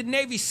spoke to the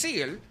Navy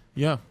SEAL,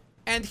 Yeah.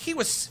 and he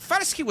was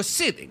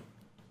sitting,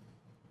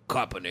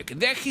 Kaepernick.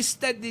 And then he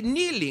started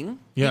kneeling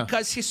Yeah.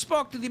 because he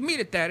spoke to the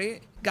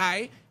military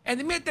guy, and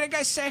the military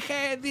guy said,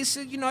 hey, this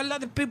is, a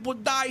lot of people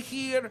die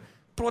here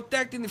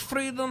protecting the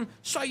freedom,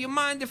 so you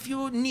mind if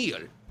you kneel?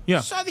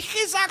 Yeah. So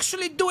he's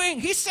actually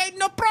he said,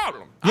 no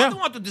problem. Yeah. I don't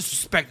want to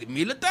disrespect the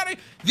military.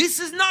 This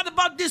is not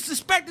about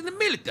disrespecting the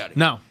military.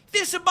 No.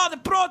 This is about the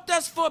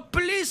protest for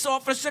police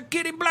officer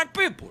killing black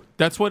people.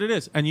 That's what it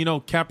is. And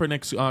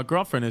Kaepernick's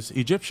girlfriend is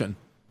Egyptian.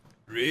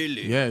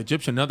 Really? Yeah,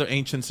 Egyptian, another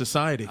ancient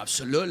society.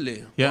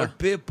 Absolutely. Yeah. What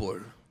people.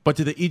 But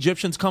did the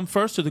Egyptians come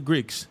first or the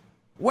Greeks?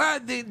 Well,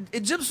 the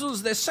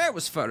Egyptians, they say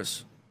was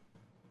first.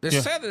 They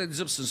Yeah. said that the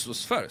Egyptians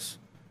was first.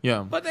 Yeah.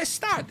 But they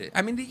started.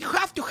 I mean, you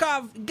have to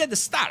get the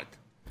start.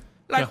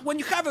 Like Yeah. when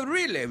you have a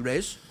relay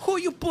race, who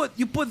you put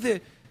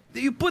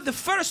the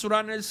first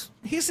runners.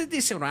 He's a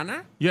decent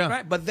runner. Yeah.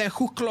 Right. But then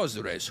who closes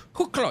the race?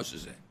 Who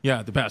closes it?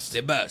 Yeah, the best.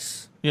 The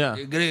best. Yeah.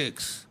 The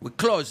Greeks. We're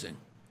closing.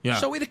 Yeah.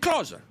 So we're the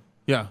closer.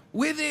 Yeah.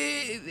 With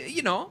the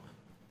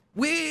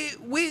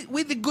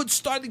with the good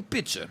starting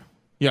pitcher.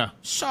 Yeah.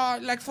 So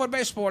like for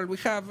baseball, we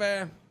have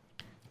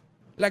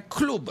like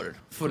Kluber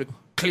for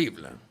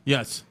Cleveland.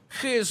 Yes.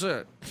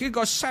 He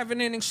goes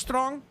 7 innings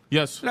strong.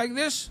 Yes. Like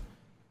this.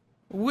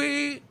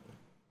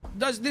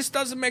 This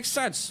doesn't make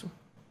sense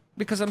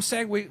because I'm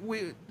saying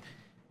we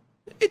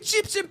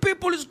Egyptian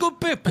people is good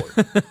people.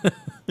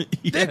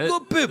 They're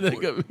good people.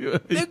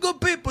 They're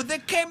good people. They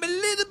came a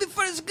little bit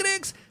first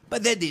Greeks,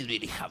 but they didn't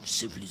really have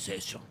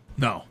civilization.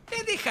 No. They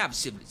didn't have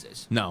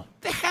civilization. No.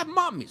 They have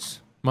mummies.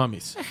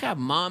 Mummies. They have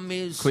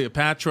mummies.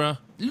 Cleopatra.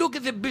 Look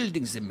at the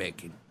buildings they're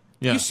making.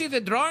 Yeah. You see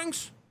the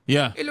drawings?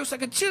 Yeah. It looks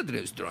like a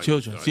children's drawing.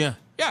 Children's, yeah.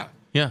 Yeah.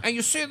 Yeah. And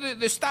you see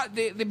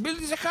the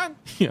buildings they have?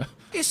 Yeah.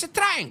 It's a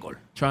triangle.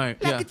 Like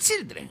Yeah. a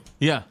children.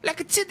 Yeah. Like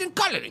a children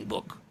coloring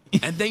book.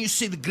 And then you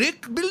see the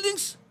Greek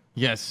buildings.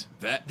 Yes.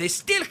 They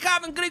still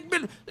have a Greek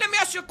building. Let me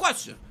ask you a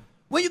question.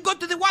 When you go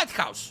to the White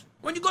House,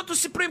 when you go to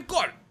Supreme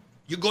Court,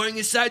 you going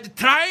inside the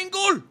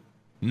triangle?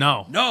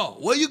 No. No.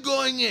 Where you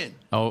going in?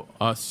 Oh,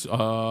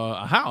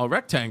 a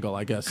rectangle,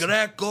 I guess.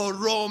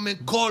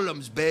 Greco-Roman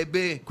columns,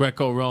 baby. The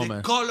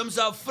Greco-Roman. columns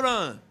out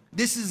front.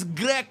 This is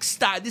Greek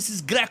style. This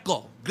is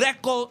Greco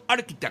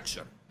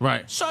architecture.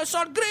 Right. So it's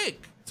all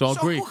Greek. It's all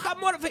so Greek. who have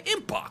more of an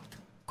impact?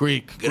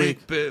 Greek.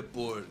 Greek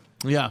people.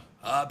 Yeah.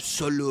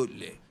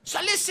 Absolutely. So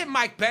listen,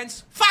 Mike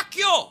Pence. Fuck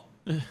you.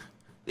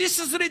 This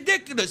is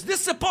ridiculous. This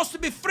is supposed to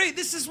be free.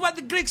 This is what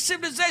the Greek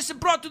civilization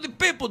brought to the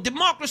people.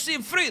 Democracy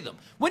and freedom.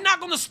 We're not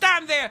going to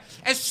stand there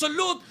and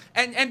salute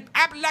and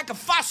act like a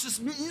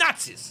fascist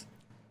Nazis.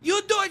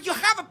 You do it. You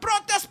have a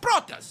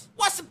protest.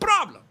 What's the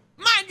problem?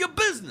 Mind your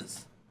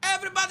business.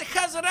 Everybody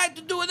has a right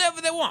to do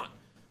whatever they want.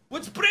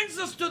 Which brings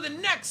us to the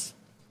next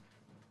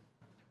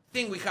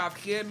thing we have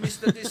here,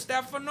 Mr. Di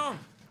Stefano.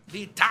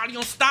 The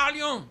Italian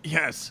stallion.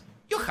 Yes.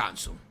 You're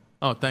handsome.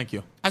 Oh, thank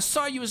you. I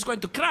saw you was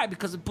going to cry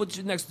because I put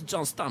you next to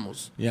John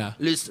Stamos. Yeah.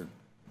 Listen,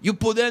 you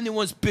put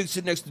anyone's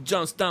picture next to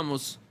John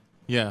Stamos,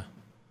 Yeah.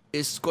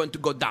 it's going to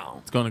go down.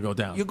 It's going to go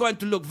down. You're going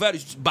to look very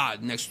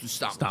bad next to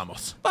Stamos.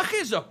 Stamos. But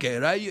he's okay,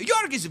 right?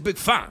 Jorgi's a big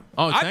fan.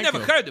 Oh, I've thank never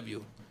you. heard of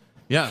you.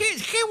 Yeah.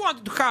 He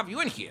wanted to have you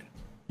in here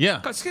Yeah.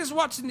 because he's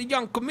watching the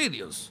young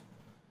comedians.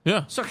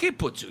 Yeah. So he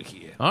put you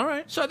here. All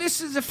right. So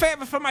this is a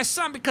favor for my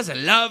son because I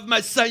love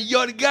my son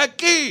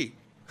Yorgaki.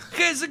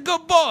 He's a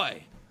good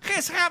boy.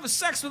 He's having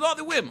sex with all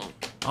the women.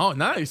 Oh,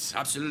 nice.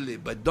 Absolutely,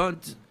 but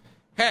don't.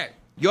 Hey,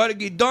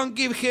 Yorgi, don't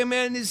give him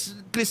any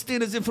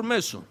Christina's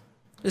information.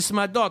 This is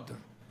my daughter.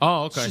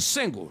 Oh, okay. She's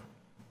single.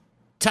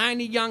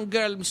 Tiny young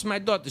girl is my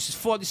daughter. She's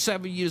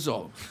 47 years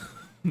old.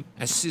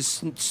 And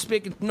she's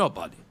speaking to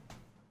nobody.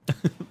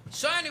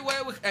 So anyway,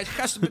 it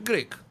has to be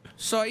Greek.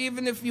 So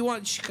even if you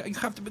want, you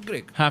have to be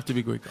Greek. Have to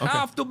be Greek. Okay.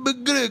 Have to be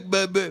Greek,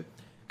 baby.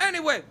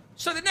 Anyway,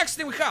 so the next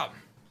thing we have.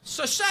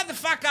 So shut the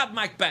fuck up,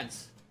 Mike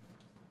Pence.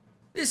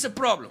 This is a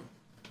problem.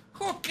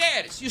 Who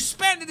cares? You're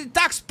spending the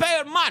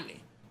taxpayer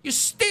money. You're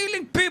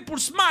stealing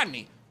people's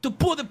money to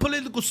put a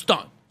political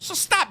stunt. So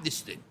stop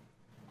this thing.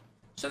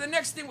 So the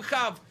next thing we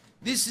have,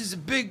 this is a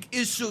big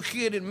issue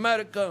here in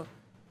America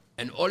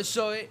and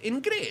also in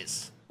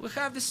Greece. We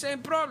have the same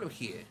problem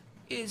here.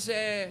 is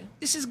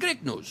this is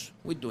Greek news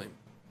we're doing.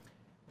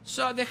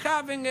 So they're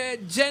having the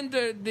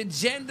gender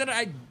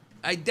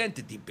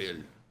identity bill.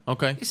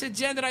 Okay. It's a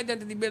gender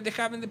identity bill they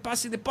have in the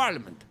passing the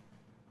parliament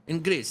in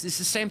Greece. This is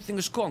the same thing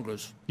as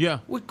Congress. Yeah.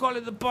 We call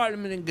it the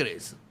parliament in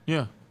Greece.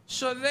 Yeah.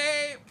 So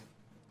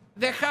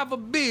they have a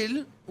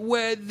bill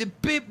where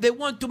they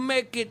want to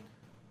make it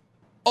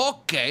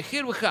okay.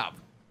 Here we have.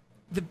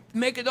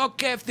 Make it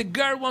okay if the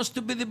girl wants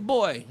to be the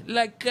boy,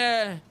 like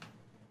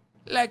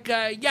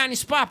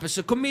Yannis Papas,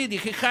 a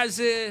comedian. He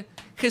has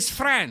his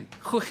friend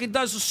who he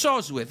does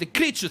shows with, the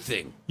creature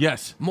thing.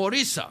 Yes.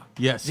 Morissa.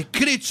 Yes. The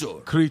creature.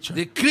 Creature.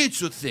 The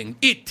creature thing.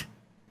 It.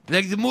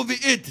 Like the movie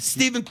It,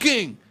 Stephen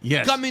King.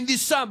 Yes. Coming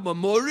this summer,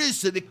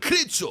 Morissa, the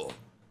creature,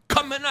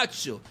 coming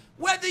at you.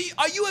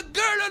 Are you a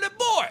girl or a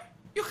boy?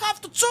 You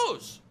have to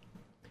choose.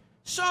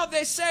 So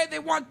they say they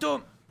want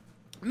to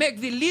make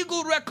the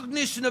legal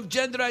recognition of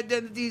gender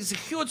identity is a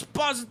huge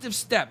positive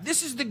step.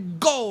 This is the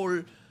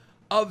goal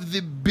of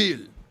the bill.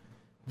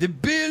 The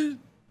bill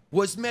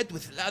was met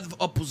with a lot of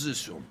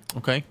opposition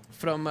Okay.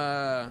 from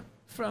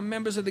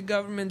members of the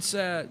government's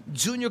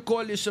junior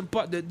coalition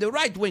part, the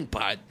right-wing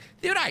part.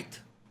 They're right.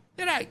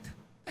 They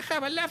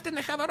have a left and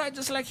they have a right,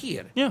 just like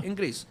here in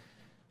Greece.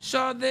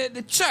 So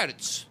the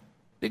church,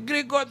 the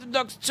Greek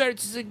Orthodox Church,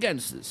 is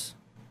against this.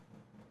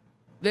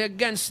 They're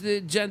against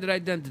the gender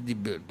identity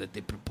bill that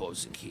they're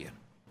proposing here.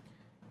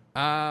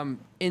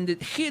 In the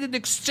heated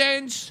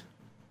exchange,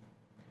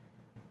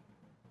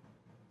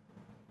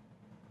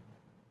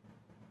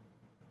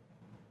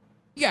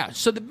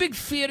 so the big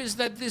fear is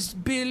that this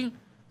bill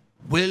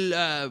will,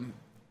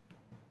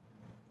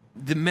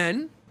 the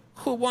men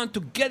who want to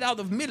get out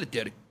of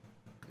military,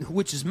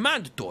 which is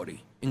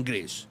mandatory in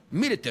Greece,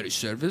 military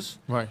service,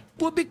 Right.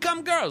 will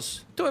become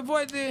girls to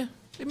avoid the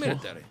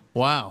military.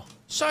 Wow.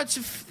 So it's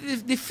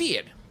the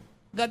fear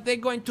that they're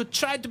going to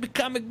try to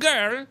become a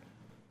girl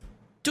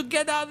to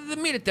get out of the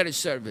military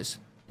service.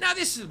 Now,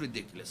 this is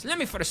ridiculous. Let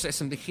me first say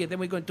something here, then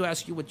we're going to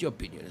ask you what your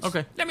opinion is.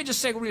 Okay. Let me just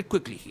say real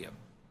quickly here.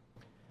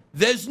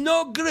 There's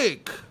no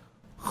Greek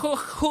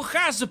who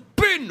has a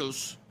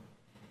penis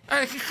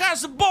and he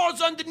has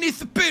balls underneath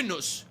the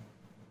penis.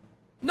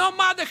 No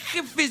matter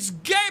if he's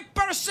gay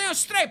person or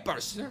straight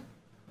person,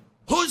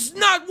 who's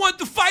not want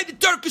to fight the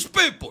Turkish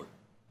people.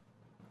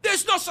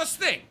 There's no such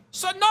thing.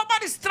 So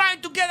nobody's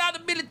trying to get out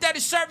of military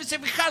service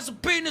if he has a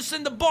penis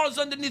and the balls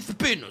underneath the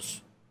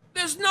penis.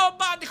 There's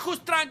nobody who's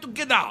trying to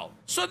get out.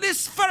 So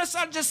this first,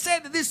 I'll just say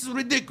that this is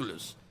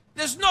ridiculous.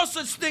 There's no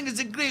such thing as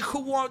a Greek who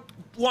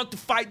want to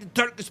fight the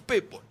Turkish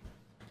people.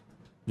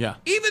 Yeah.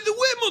 Even the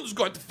women's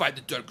going to fight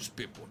the Turkish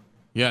people.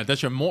 Yeah,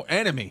 that's your more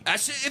enemy.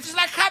 It's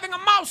like having a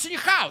mouse in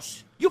your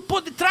house. You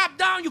put the trap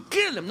down, you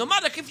kill him. No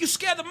matter if you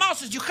scare the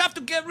mouses, you have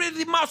to get rid of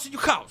the mouse in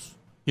your house.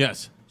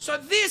 Yes. So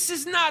this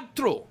is not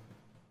true.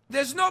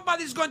 There's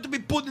nobody's going to be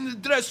putting the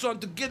dress on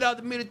to get out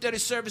of the military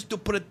service to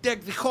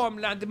protect the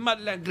homeland, the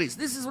motherland Greece.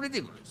 This is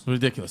ridiculous.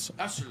 Ridiculous.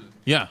 Absolutely.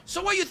 Yeah.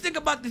 So what do you think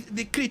about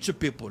the creature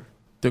people?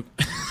 The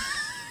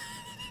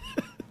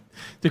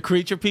the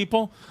creature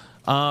people,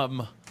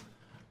 I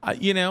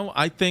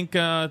think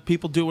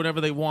people do whatever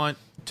they want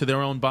to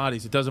their own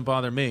bodies. It doesn't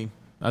bother me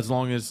as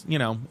long as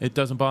it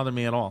doesn't bother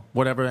me at all.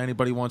 Whatever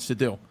anybody wants to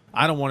do,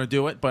 I don't want to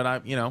do it, but I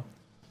don't know.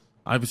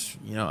 I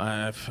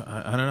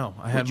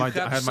had my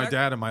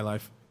dad in my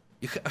life.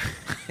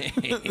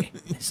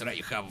 That's right.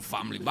 You have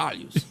family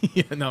values.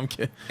 Yeah, no, I'm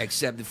kidding.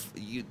 Except if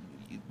you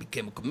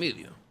became a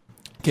comedian.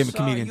 Became a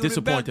comedian.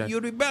 Disappointed. You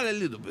rebel a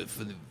little bit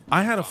for the.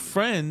 I had a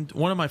friend.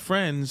 One of my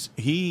friends.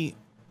 He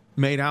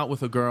made out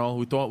with a girl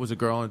who thought was a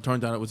girl, and it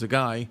turned out it was a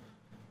guy.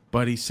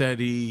 But he said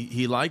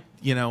he liked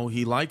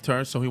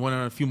her, so he went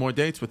on a few more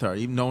dates with her,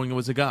 even knowing it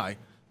was a guy.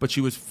 But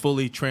she was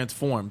fully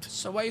transformed.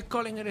 So why are you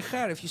calling her a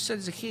her if you said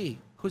it's a he?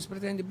 Who's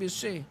pretending to be a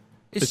she?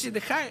 Is she the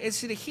guy?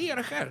 Is it a he or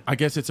a her? I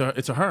guess it's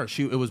a her.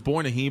 It was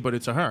born a he, but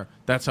it's a her.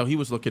 That's how he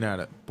was looking at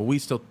it. But we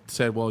still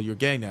said, well, you're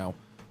gay now.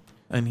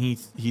 And he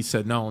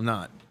said, no, I'm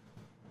not.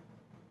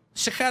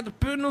 She had a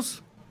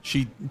penis.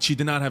 She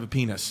did not have a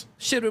penis.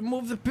 She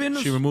removed the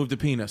penis. She removed the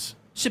penis.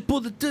 She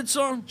put the tits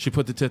on. She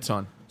put the tits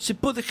on. She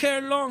put the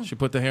hair on. She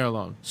put the hair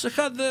on. She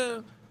had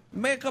the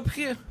makeup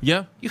here.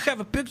 Yeah. You have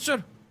a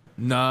picture?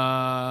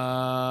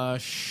 Nah,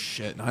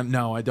 shit.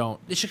 No, I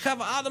don't. Did she have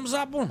an Adam's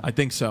apple? I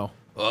think so.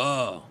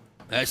 Oh,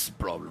 that's the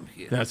problem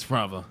here. That's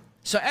probably.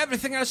 So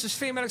everything else is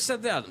female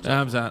except the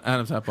Adam's apple.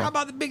 Adam's apple. How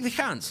about the big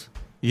hands?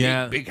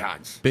 Yeah. Big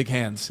hands. Big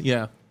hands,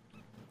 yeah.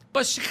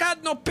 But she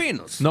had no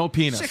penis. No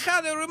penis. She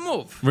had it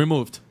removed.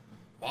 Removed.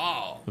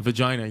 Wow. The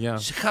vagina, yeah.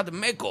 She had a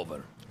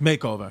makeover.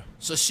 Makeover.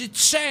 So she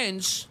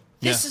changed.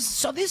 Yeah. This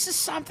is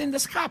something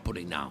that's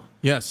happening now.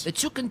 Yes.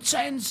 That you can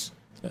change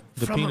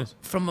The penis.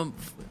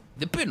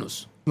 The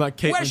penis. Like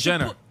Caitlyn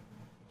Jenner.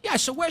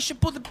 So where she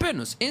put the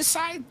penis?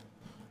 Inside?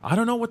 I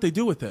don't know what they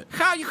do with it.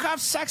 How you have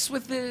sex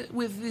with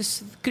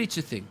this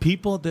creature thing?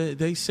 People,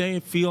 they say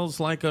it feels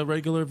like a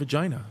regular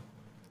vagina.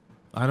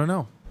 I don't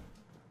know.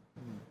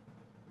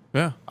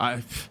 Yeah,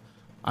 I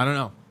don't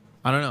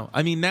know.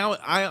 I mean, now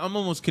I'm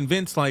almost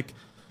convinced, like,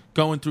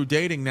 going through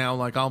dating now,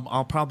 like,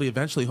 I'll probably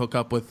eventually hook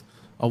up with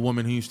a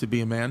woman who used to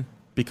be a man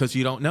because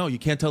you don't know. You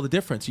can't tell the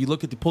difference. You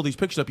pull these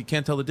pictures up, you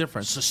can't tell the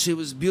difference. So she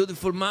was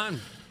beautiful, man.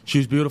 She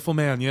was a beautiful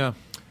man, yeah.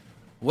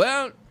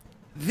 Well,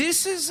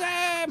 this is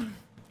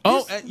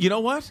You know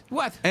what?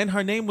 What? And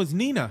her name was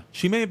Nina.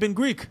 She may have been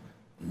Greek.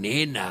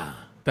 Nina.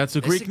 That's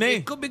a Greek name.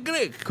 It could be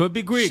Greek. Could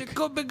be Greek. She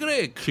could be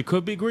Greek. She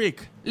could be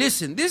Greek.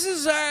 Listen, this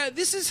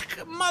is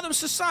modern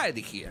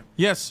society here.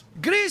 Yes.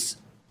 Greece,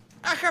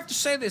 I have to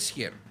say this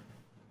here.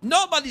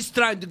 Nobody's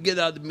trying to get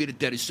out of the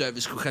military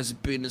service who has a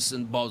penis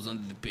and balls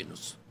under the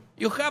penis.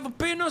 You have a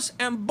penis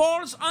and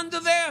balls under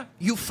there,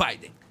 you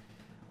fighting.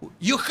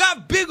 You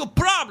have bigger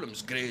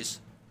problems, Greece,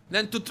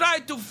 than to try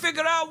to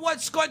figure out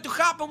what's going to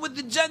happen with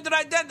the gender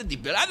identity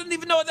bill. I don't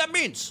even know what that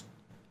means.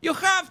 You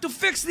have to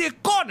fix the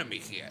economy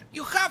here.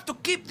 You have to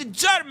keep the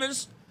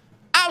Germans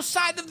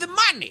outside of the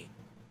money.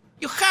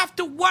 You have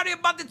to worry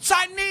about the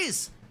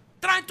Chinese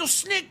trying to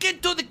sneak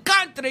into the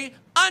country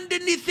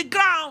underneath the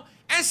ground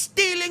and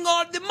stealing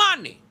all the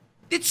money.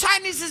 The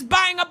Chinese is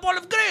buying up all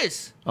of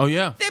Greece. Oh,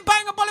 yeah. They're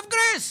buying up all of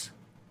Greece.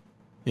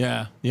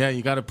 Yeah. Yeah,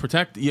 you got to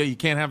protect. Yeah, you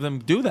can't have them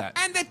do that.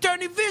 And they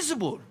turn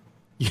invisible.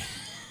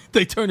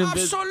 They turn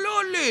invisible.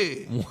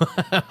 Absolutely.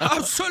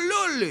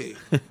 Absolutely.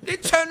 They're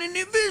turning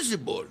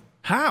invisible.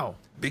 How?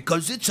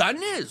 Because the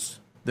Chinese.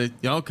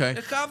 Okay.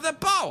 They have that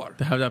power.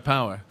 They have that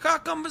power. How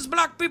come us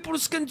black people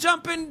can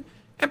jump in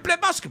and play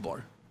basketball?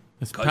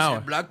 It's Because power.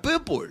 they're black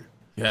people.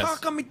 Yes. How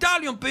come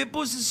Italian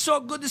people is so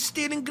good at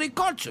stealing Greek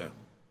culture?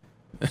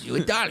 You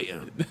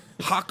Italian.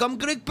 How come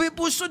Greek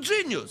people are so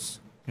genius?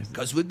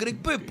 Because we're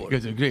Greek people.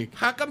 Because they're Greek.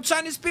 How come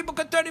Chinese people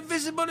can turn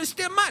invisible and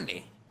steal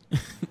money?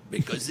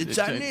 Because they're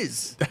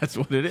Chinese. That's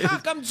what it is. How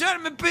come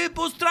German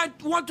people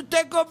want to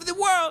take over the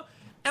world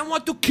and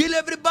want to kill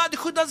everybody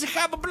who doesn't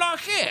have a blonde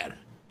hair?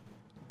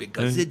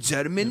 Because they're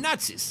German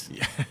Nazis.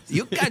 Yes.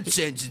 You can't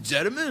change a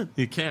German.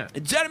 You can't. A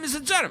German is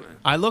a German.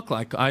 I look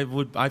like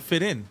I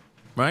fit in,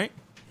 right?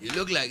 You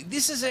look like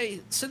this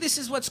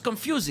is what's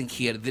confusing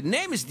here. The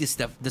name is Di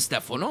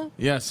Stefano,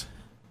 Yes.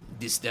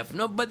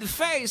 but the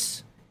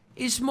face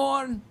is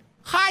more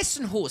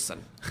Heisenhusen.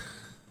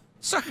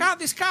 So how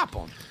this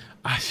happen?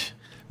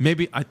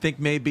 I think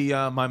maybe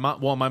my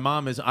mom. Well, my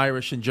mom is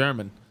Irish and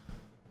German,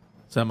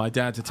 so my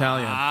dad's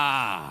Italian.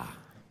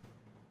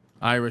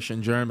 Irish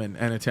and German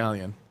and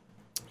Italian.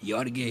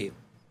 You're gay.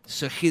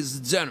 So he's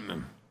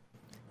German.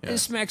 Yeah.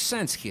 This makes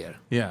sense here.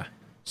 Yeah.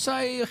 So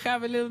you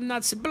have a little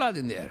Nazi blood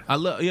in there.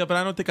 Yeah, but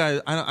I don't think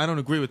I don't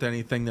agree with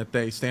anything that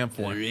they stand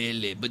for.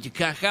 Really? But you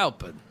can't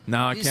help it.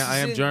 No, I This can't. I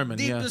is am in German.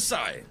 Deep Yeah.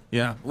 inside.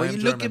 Yeah. When I am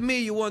you look German. at me,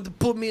 you want to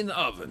put me in the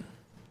oven.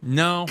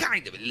 No.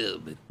 Kind of a little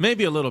bit.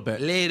 Maybe a little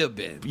bit. Little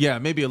bit. Yeah,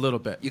 maybe a little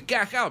bit. You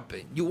can't help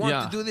it. You want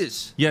Yeah. to do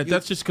this. Yeah, You-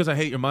 that's just because I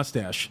hate your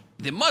mustache.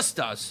 the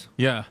mustache.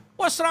 Yeah.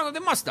 What's wrong with the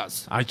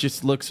mustache?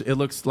 It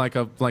looks like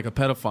a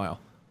pedophile.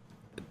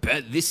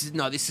 But this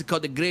is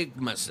called the Greek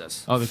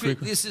mustache. Oh, the Greek-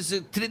 This is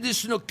a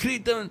traditional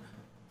Cretan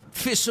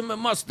fisherman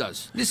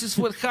mustache. This is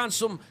what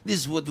handsome. This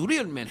is what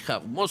real men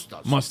have.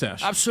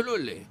 Mustache.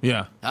 Absolutely.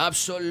 Yeah.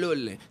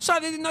 Absolutely. So I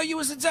didn't know you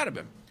was a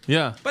German.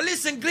 Yeah. But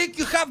listen, Greek,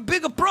 you have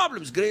bigger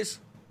problems, Greece.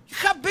 You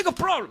have bigger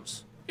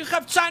problems. You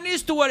have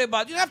Chinese to worry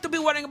about. You have to be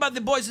worrying about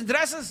the boys in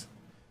dresses.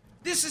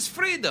 This is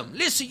freedom.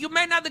 Listen, you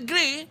may not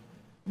agree,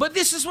 but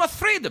this is what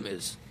freedom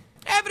is.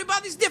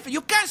 Everybody's different.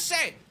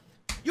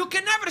 You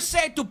can never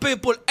say to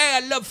people, hey,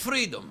 I love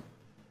freedom.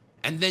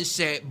 And then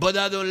say, but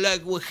I don't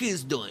like what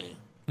he's doing.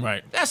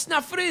 Right. That's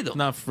not freedom.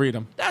 Not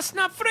freedom. That's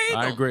not freedom.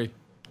 I agree.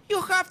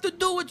 You have to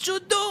do what you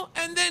do,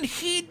 and then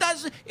he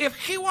does. If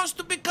he wants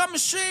to become a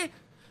she,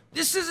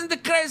 this isn't the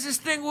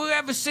craziest thing we've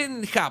ever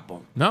seen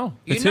happen. No,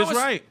 You it's know his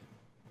what's- right.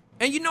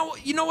 And you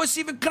know what's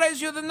even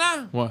crazier than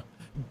that? What?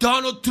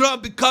 Donald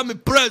Trump becoming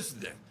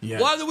president. Yeah.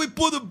 Why do we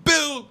put a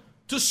bill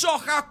to show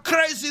how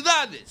crazy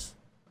that is?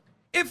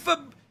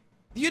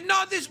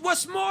 This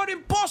what's more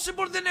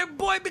impossible than a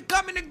boy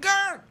becoming a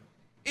girl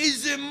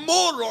is a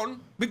moron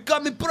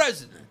becoming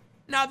president.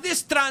 Now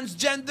this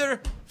transgender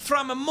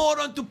from a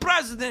moron to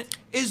president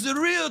is a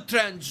real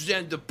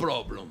transgender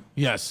problem.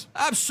 Yes.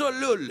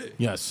 Absolutely.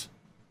 Yes.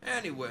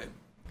 Anyway,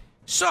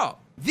 so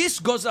this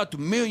goes out to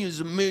millions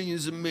and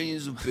millions and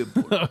millions of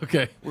people.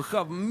 Okay. We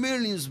have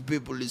millions of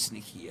people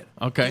listening here.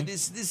 Okay. And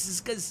this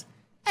is because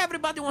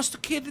everybody wants to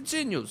hear the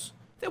genius.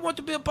 They want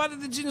to be a part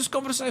of the genius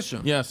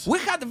conversation. Yes. We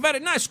had a very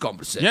nice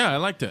conversation. Yeah, I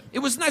liked it. It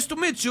was nice to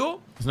meet you.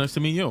 It's nice to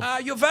meet you.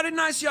 You're a very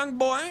nice young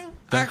boy.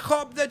 I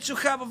hope that you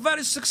have a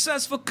very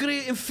successful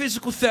career in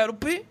physical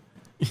therapy.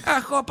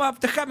 I hope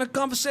after having a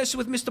conversation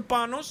with Mr.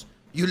 Panos,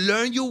 you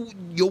learn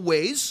your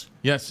ways,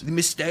 Yes. the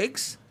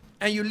mistakes,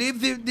 and you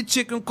leave the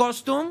chicken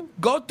costume,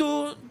 go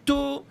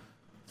to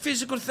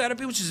physical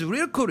therapy, which is a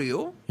real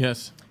career,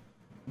 Yes.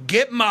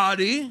 get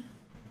married.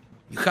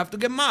 You have to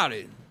get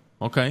married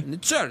Okay. in the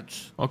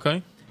church.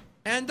 Okay.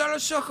 And I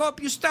also hope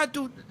you start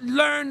to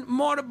learn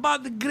more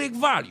about the Greek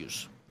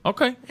values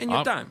Okay. in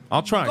your time.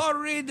 I'll try. Go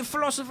read the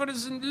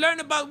philosophers and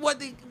learn about what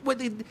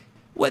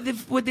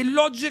the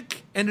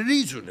logic and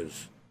reason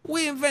is.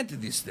 We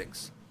invented these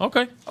things.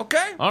 Okay.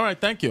 Okay? All right.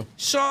 Thank you.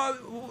 So,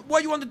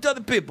 what you want to tell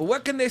the people? Where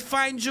can they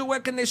find you?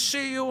 Where can they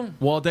see you?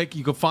 Well,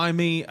 you can find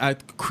me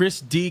at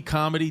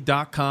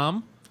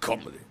chrisdcomedy.com.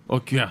 Comedy.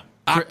 Okay. Yeah.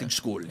 Acting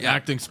school. Yeah.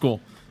 Acting school.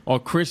 Or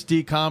Chris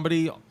D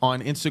Comedy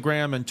on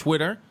Instagram and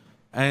Twitter.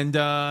 And,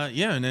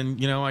 and then,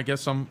 I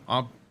guess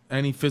I'll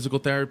any physical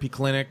therapy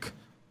clinic,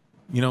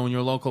 in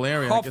your local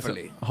area.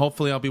 Hopefully.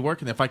 Hopefully I'll be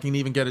working if I can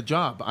even get a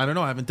job. I don't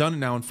know. I haven't done it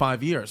now in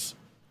 5 years.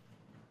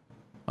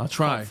 I'll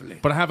try. Hopefully.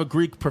 But I have a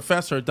Greek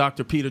professor,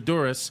 Dr. Peter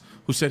Douris,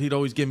 who said he'd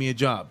always give me a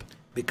job.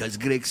 Because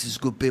Greeks is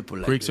good people.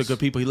 Like Greeks this. are good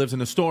people. He lives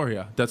in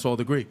Astoria. That's all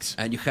the Greeks.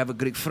 And you have a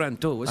Greek friend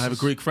too. I have a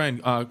Greek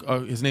friend.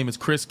 His name is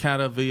Chris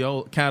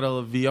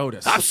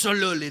Katalaviotis.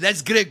 Absolutely.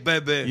 That's Greek,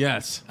 baby.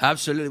 Yes.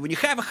 Absolutely. When you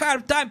have a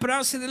hard time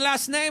pronouncing the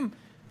last name,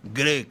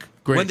 Greek.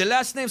 Greek. When the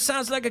last name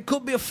sounds like it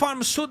could be a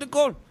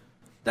pharmaceutical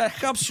that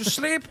helps you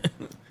sleep,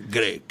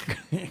 Greek.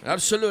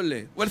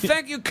 Absolutely. Well,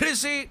 thank you,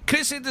 Chrissy.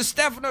 Chrissy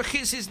DeStefano,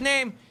 he's his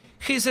name.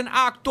 He's an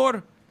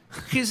actor.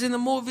 He's in the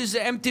movies, the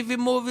MTV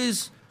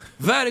movies.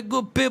 Very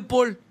good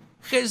people.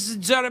 He's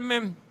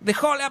German. The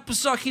whole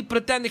episode he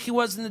pretended he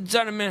wasn't a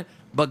German.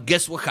 But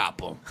guess what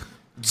happened?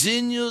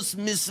 Genius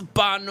Mr.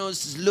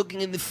 Panos is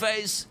looking in the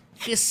face.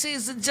 He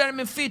sees the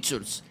German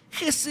features.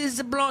 He sees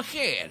the blonde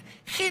hair.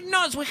 He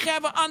knows we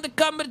have an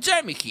undercover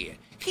German here.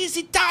 He's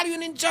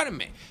Italian and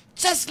German.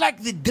 Just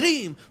like the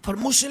dream for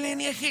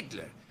Mussolini and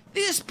Hitler.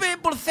 These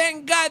people,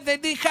 thank God they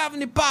didn't have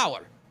any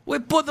power. We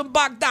put them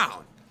back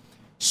down.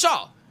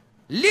 So,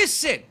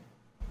 listen.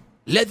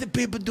 Let the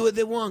people do what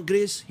they want,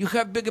 Chris. You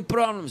have bigger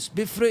problems.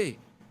 Be free.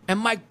 And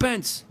Mike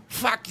Pence,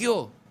 fuck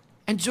you.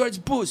 And George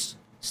Bush,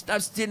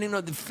 stop stealing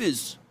all the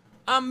fizz.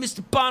 I'm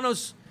Mr.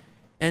 Panos.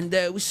 And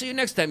we'll see you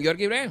next time,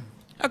 Georgi, right?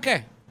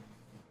 Okay.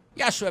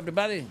 Yasu,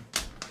 everybody.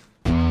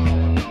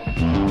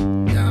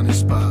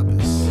 Giannis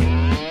Barbers.